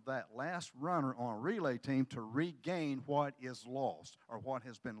 It's up to that last runner on a relay team to regain what is lost or what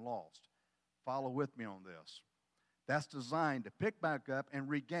has been lost. Follow with me on this. That's designed to pick back up and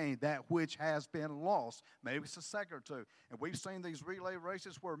regain that which has been lost. Maybe it's a second or two. And we've seen these relay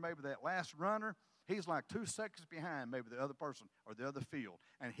races where maybe that last runner, he's like 2 seconds behind maybe the other person or the other field,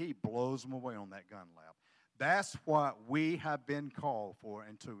 and he blows them away on that gun lap. That's what we have been called for,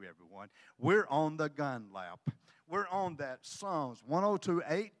 and to everyone. We're on the gun lap. We're on that Psalms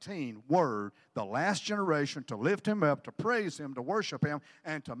 102:18 word, the last generation, to lift Him up, to praise Him, to worship Him,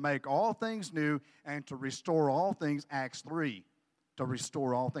 and to make all things new, and to restore all things, Acts 3, to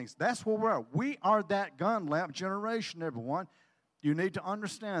restore all things. That's where we're at. We are that gun lap generation, everyone. You need to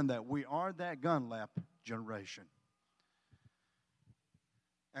understand that we are that gun lap generation.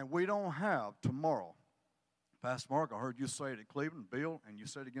 And we don't have tomorrow. Pastor Mark, I heard you say it at Cleveland, Bill, and you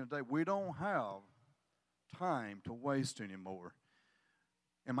said it again today. We don't have time to waste anymore.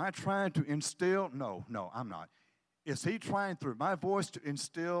 Am I trying to instill? No, I'm not. Is He trying through my voice to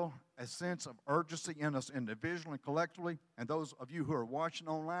instill a sense of urgency in us individually and collectively? And those of you who are watching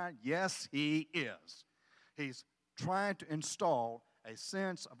online, yes, He is. He's trying to install a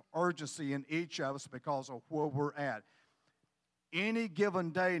sense of urgency in each of us because of where we're at. Any given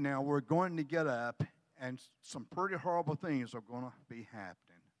day now, we're going to get up and some pretty horrible things are going to be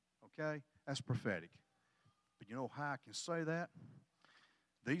happening, okay? That's prophetic. But you know how I can say that?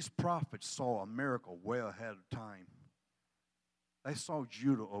 These prophets saw a miracle well ahead of time. They saw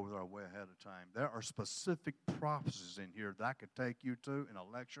Judah over there way ahead of time. There are specific prophecies in here that I could take you to in a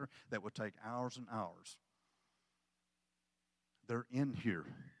lecture that would take hours and hours. They're in here.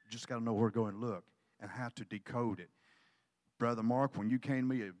 You just got to know where to go and look and how to decode it. Brother Mark, when you came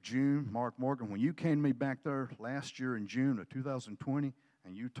to me in June, Mark Morgan, when you came to me back there last year in June of 2020,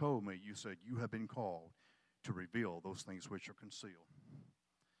 and you told me, you said, you have been called to reveal those things which are concealed.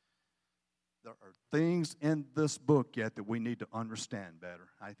 There are things in this book yet that we need to understand better.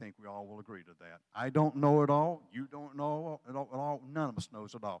 I think we all will agree to that. I don't know it all. You don't know it all. None of us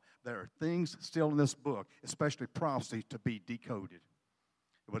knows it all. There are things still in this book, especially prophecy, to be decoded.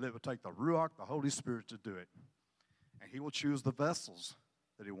 But it will take the Ruach, the Holy Spirit, to do it. And He will choose the vessels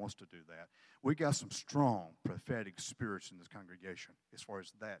that He wants to do that. We got some strong prophetic spirits in this congregation as far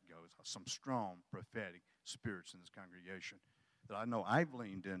as that goes. Some strong prophetic spirits in this congregation that I know I've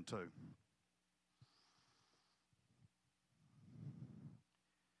leaned into.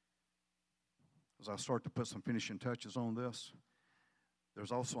 As I start to put some finishing touches on this,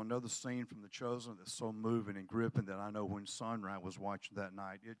 there's also another scene from The Chosen that's so moving and gripping that I know when Sunrise was watching that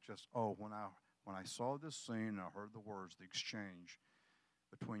night, it just, when I saw this scene and I heard the words, the exchange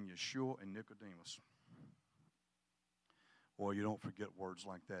between Yeshua and Nicodemus. Boy, you don't forget words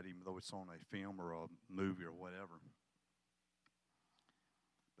like that even though it's on a film or a movie or whatever.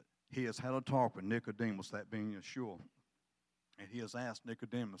 But He has had a talk with Nicodemus, that being Yeshua, and He has asked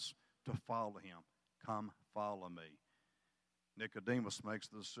Nicodemus to follow Him. Come, follow me. Nicodemus makes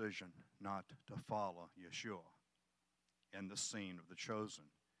the decision not to follow Yeshua in the scene of The Chosen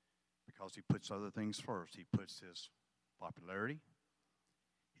because he puts other things first. He puts his popularity.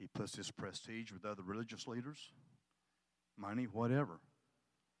 He puts his prestige with other religious leaders, money, whatever.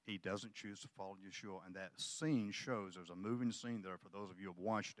 He doesn't choose to follow Yeshua. And that scene shows, there's a moving scene there for those of you who have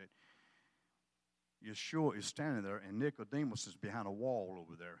watched it. Yeshua is standing there, and Nicodemus is behind a wall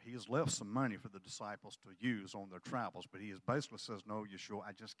over there. He has left some money for the disciples to use on their travels, but he basically says, no, Yeshua,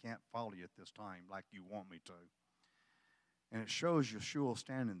 I just can't follow you at this time like you want me to. And it shows Yeshua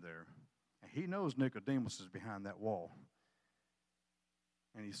standing there, and he knows Nicodemus is behind that wall.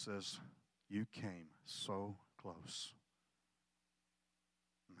 And he says, you came so close.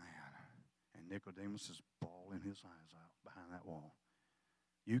 Man. And Nicodemus is bawling his eyes out behind that wall.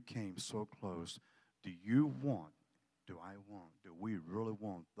 You came so close. Do we really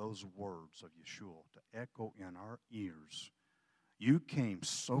want those words of Yeshua to echo in our ears? You came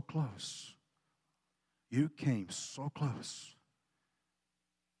so close. You came so close.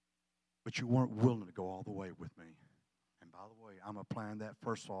 But you weren't willing to go all the way with me. And by the way, I'm applying that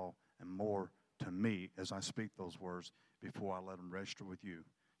first of all and more to me as I speak those words before I let them register with you.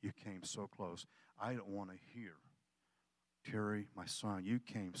 You came so close. I don't want to hear, Terry, my son, you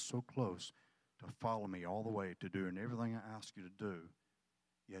came so close to follow me all the way, to doing everything I asked you to do,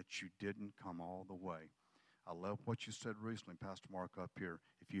 yet you didn't come all the way. I love what you said recently, Pastor Mark, up here.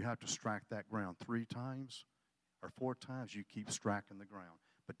 If you have to strike that ground 3 times or 4 times, you keep striking the ground,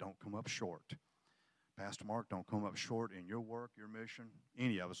 but don't come up short. Pastor Mark, don't come up short in your work, your mission.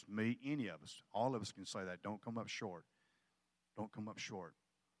 Any of us, me, any of us, all of us can say that. Don't come up short. Don't come up short.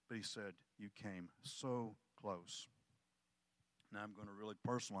 But he said, you came so close. Now I'm going to really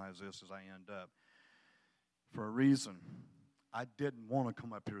personalize this as I end up. For a reason, I didn't want to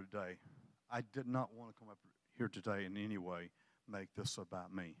come up here today. I did not want to come up here today in any way make this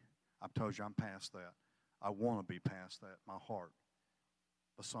about me. I've told you I'm past that. I want to be past that, my heart.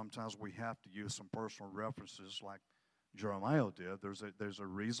 But sometimes we have to use some personal references like Jeremiah did. There's a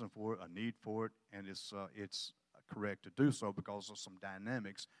reason for it, a need for it, and it's correct to do so because of some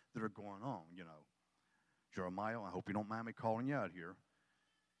dynamics that are going on, you know. Jeremiah, I hope you don't mind me calling you out here.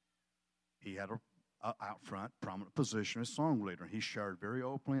 He had a out front, prominent position as song leader. He shared very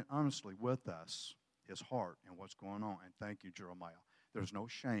openly and honestly with us his heart and what's going on. And thank you, Jeremiah. There's no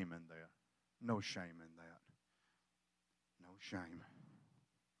shame in that. No shame in that. No shame.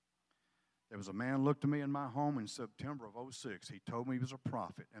 There was a man looked to me in my home in September of 2006. He told me he was a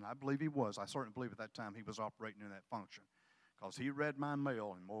prophet, and I believe he was. I certainly believe at that time he was operating in that function because he read my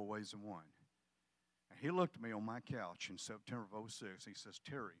mail in more ways than one. And he looked at me on my couch in September of 2006. He says,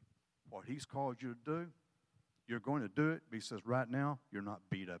 Terry, what he's called you to do, you're going to do it. But he says, right now, you're not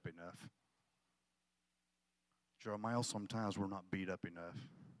beat up enough. Jeremiah, sometimes we're not beat up enough.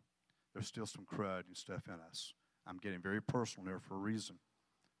 There's still some crud and stuff in us. I'm getting very personal here for a reason.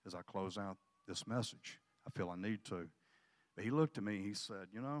 As I close out this message, I feel I need to. But he looked at me and he said,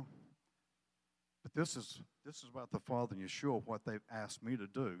 you know, but this is about the Father and Yeshua, what they've asked me to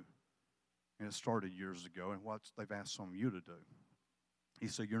do. And it started years ago, and what they've asked some of you to do. He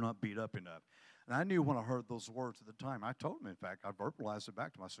said, you're not beat up enough. And I knew when I heard those words at the time. I told him, in fact, I verbalized it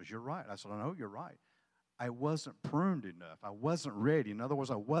back to him. I said, you're right. I said, I know you're right. I wasn't pruned enough. I wasn't ready. In other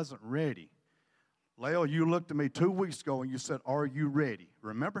words, I wasn't ready. Lael, you looked at me 2 weeks ago and you said, are you ready?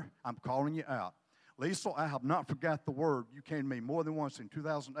 Remember? I'm calling you out. Lisa, I have not forgot the word you came to me more than once in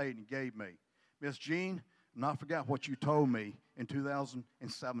 2008 and gave me. Miss Jean, not forgot what you told me in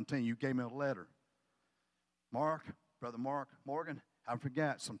 2017. You gave me a letter. Mark, Brother Mark Morgan, I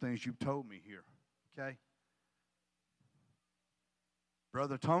forgot some things you told me here. Okay?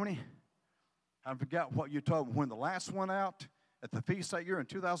 Brother Tony, I forgot what you told me. When the last one out at the feast that year in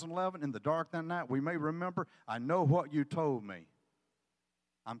 2011, in the dark that night, we may remember, I know what you told me.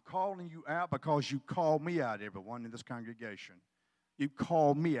 I'm calling you out because you called me out, everyone in this congregation. You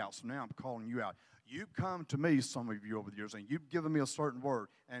called me out, so now I'm calling you out. You've come to me, some of you over the years, and you've given me a certain word.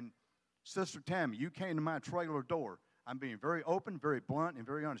 And Sister Tammy, you came to my trailer door. I'm being very open, very blunt, and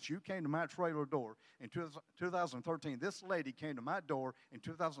very honest. You came to my trailer door in 2013. This lady came to my door in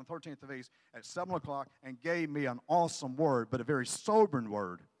 2013 at the feast at 7 o'clock and gave me an awesome word, but a very sobering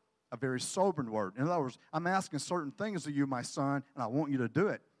word. A very sobering word. In other words, I'm asking certain things of you, my son, and I want you to do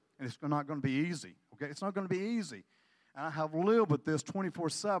it. And it's not going to be easy, okay? It's not going to be easy. And I have lived with this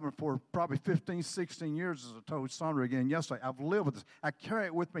 24/7 for probably 15, 16 years, as I told Sandra again yesterday. I've lived with this. I carry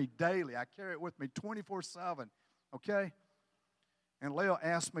it with me daily. I carry it with me 24/7. Okay? And Leo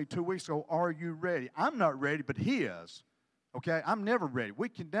asked me 2 weeks ago, are you ready? I'm not ready, but he is. Okay? I'm never ready. We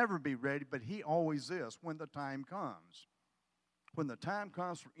can never be ready, but he always is when the time comes. When the time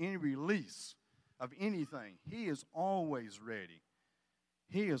comes for any release of anything, he is always ready.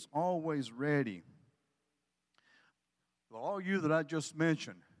 He is always ready. Well, all you that I just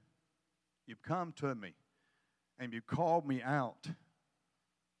mentioned, You've come to me, and you called me out.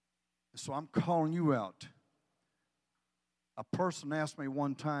 So I'm calling you out. A person asked me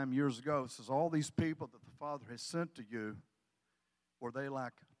one time years ago, says, all these people that the Father has sent to you, were they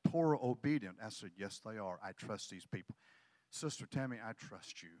like Torah obedient? I said, yes, they are. I trust these people. Sister Tammy, I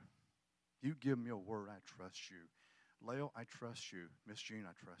trust you. You give me a word, I trust you. Leo, I trust you. Miss Jean,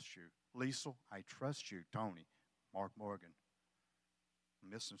 I trust you. Lisa, I trust you. Tony, Mark Morgan. I'm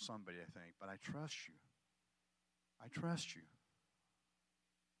missing somebody, I think, but I trust you. I trust you.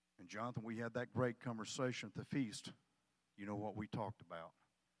 And Jonathan, we had that great conversation at the feast. You know what we talked about.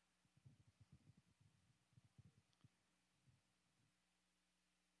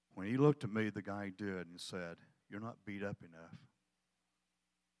 When he looked at me, the guy did and said, you're not beat up enough.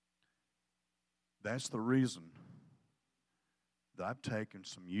 That's the reason that I've taken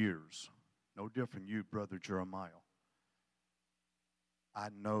some years, no different than you, Brother Jeremiah. I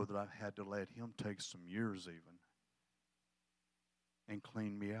know that I've had to let him take some years even and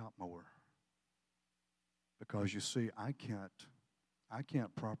clean me out more. Because you see, I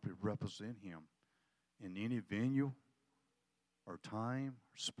can't properly represent him in any venue or time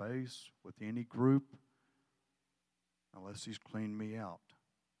or space with any group unless he's cleaned me out.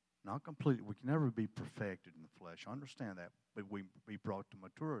 Not completely. We can never be perfected in the flesh. I understand that, but we be brought to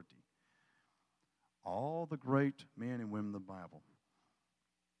maturity. All the great men and women in the Bible,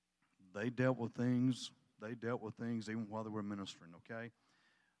 they dealt with things even while they were ministering, okay?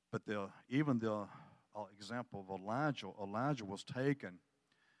 But even the example of Elijah was taken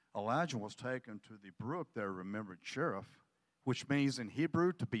to the brook there, remembered Cherith, which means in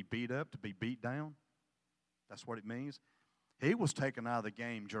Hebrew to be beat up, to be beat down. That's what it means. He was taken out of the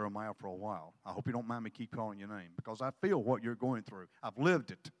game, Jeremiah, for a while. I hope you don't mind me keep calling your name, because I feel what you're going through. I've lived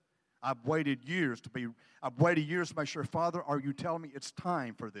it. I've waited years to make sure, Father, are you telling me it's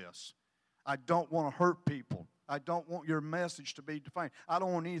time for this? I don't want to hurt people. I don't want your message to be defined. I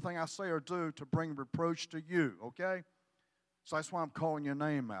don't want anything I say or do to bring reproach to you, okay? So that's why I'm calling your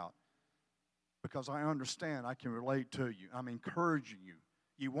name out, because I understand I can relate to you. I'm encouraging you.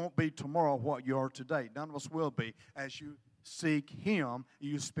 You won't be tomorrow what you are today. None of us will be. As you seek him,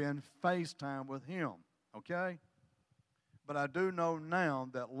 you spend face time with him, okay? But I do know now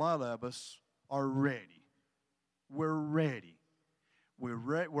that a lot of us are ready. We're ready. We're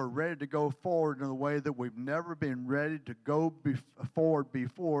ready to go forward in a way that we've never been ready to go forward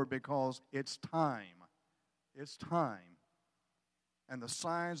before, because it's time. It's time. And the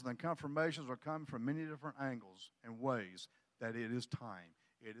signs and the confirmations are coming from many different angles and ways that it is time.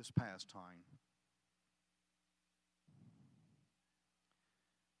 It is past time.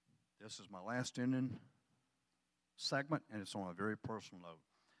 This is my last ending segment, and it's on a very personal note.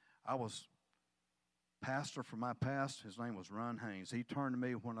 I was pastor from my past. His name was Ron Haynes. He turned to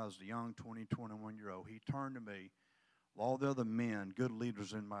me when I was a young 20, 21-year-old. He turned to me, all the other men, good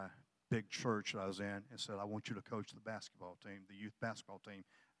leaders in my big church that I was in, and said, I want you to coach the basketball team, the youth basketball team,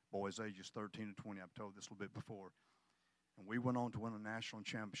 boys ages 13 and 20. I've told this a little bit before. And we went on to win a national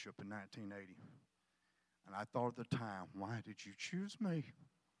championship in 1980. And I thought at the time, why did you choose me?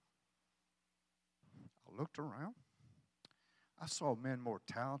 I looked around. I saw men more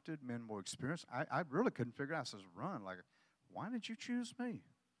talented, men more experienced. I really couldn't figure it out. I says, Ron, why did you choose me?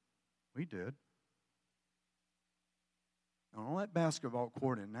 We did. And on that basketball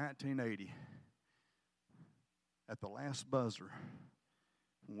court in 1980, at the last buzzer,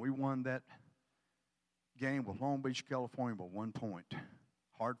 when we won that game with Long Beach, California by 1 point,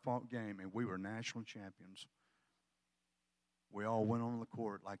 hard-fought game, and we were national champions. We all went on the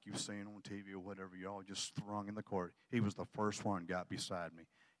court like you've seen on TV or whatever. You all just throng in the court. He was the first one got beside me.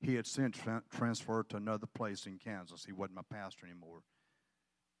 He had since transferred to another place in Kansas. He wasn't my pastor anymore.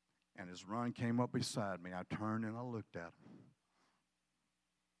 And as Ron came up beside me, I turned and I looked at him.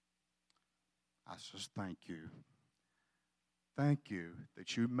 I says, thank you. Thank you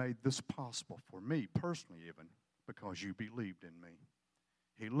that you made this possible for me personally even, because you believed in me.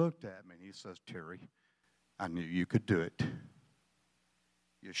 He looked at me and he says, Terry, I knew you could do it.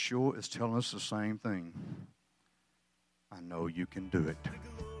 Yeshua is telling us the same thing. I know you can do it.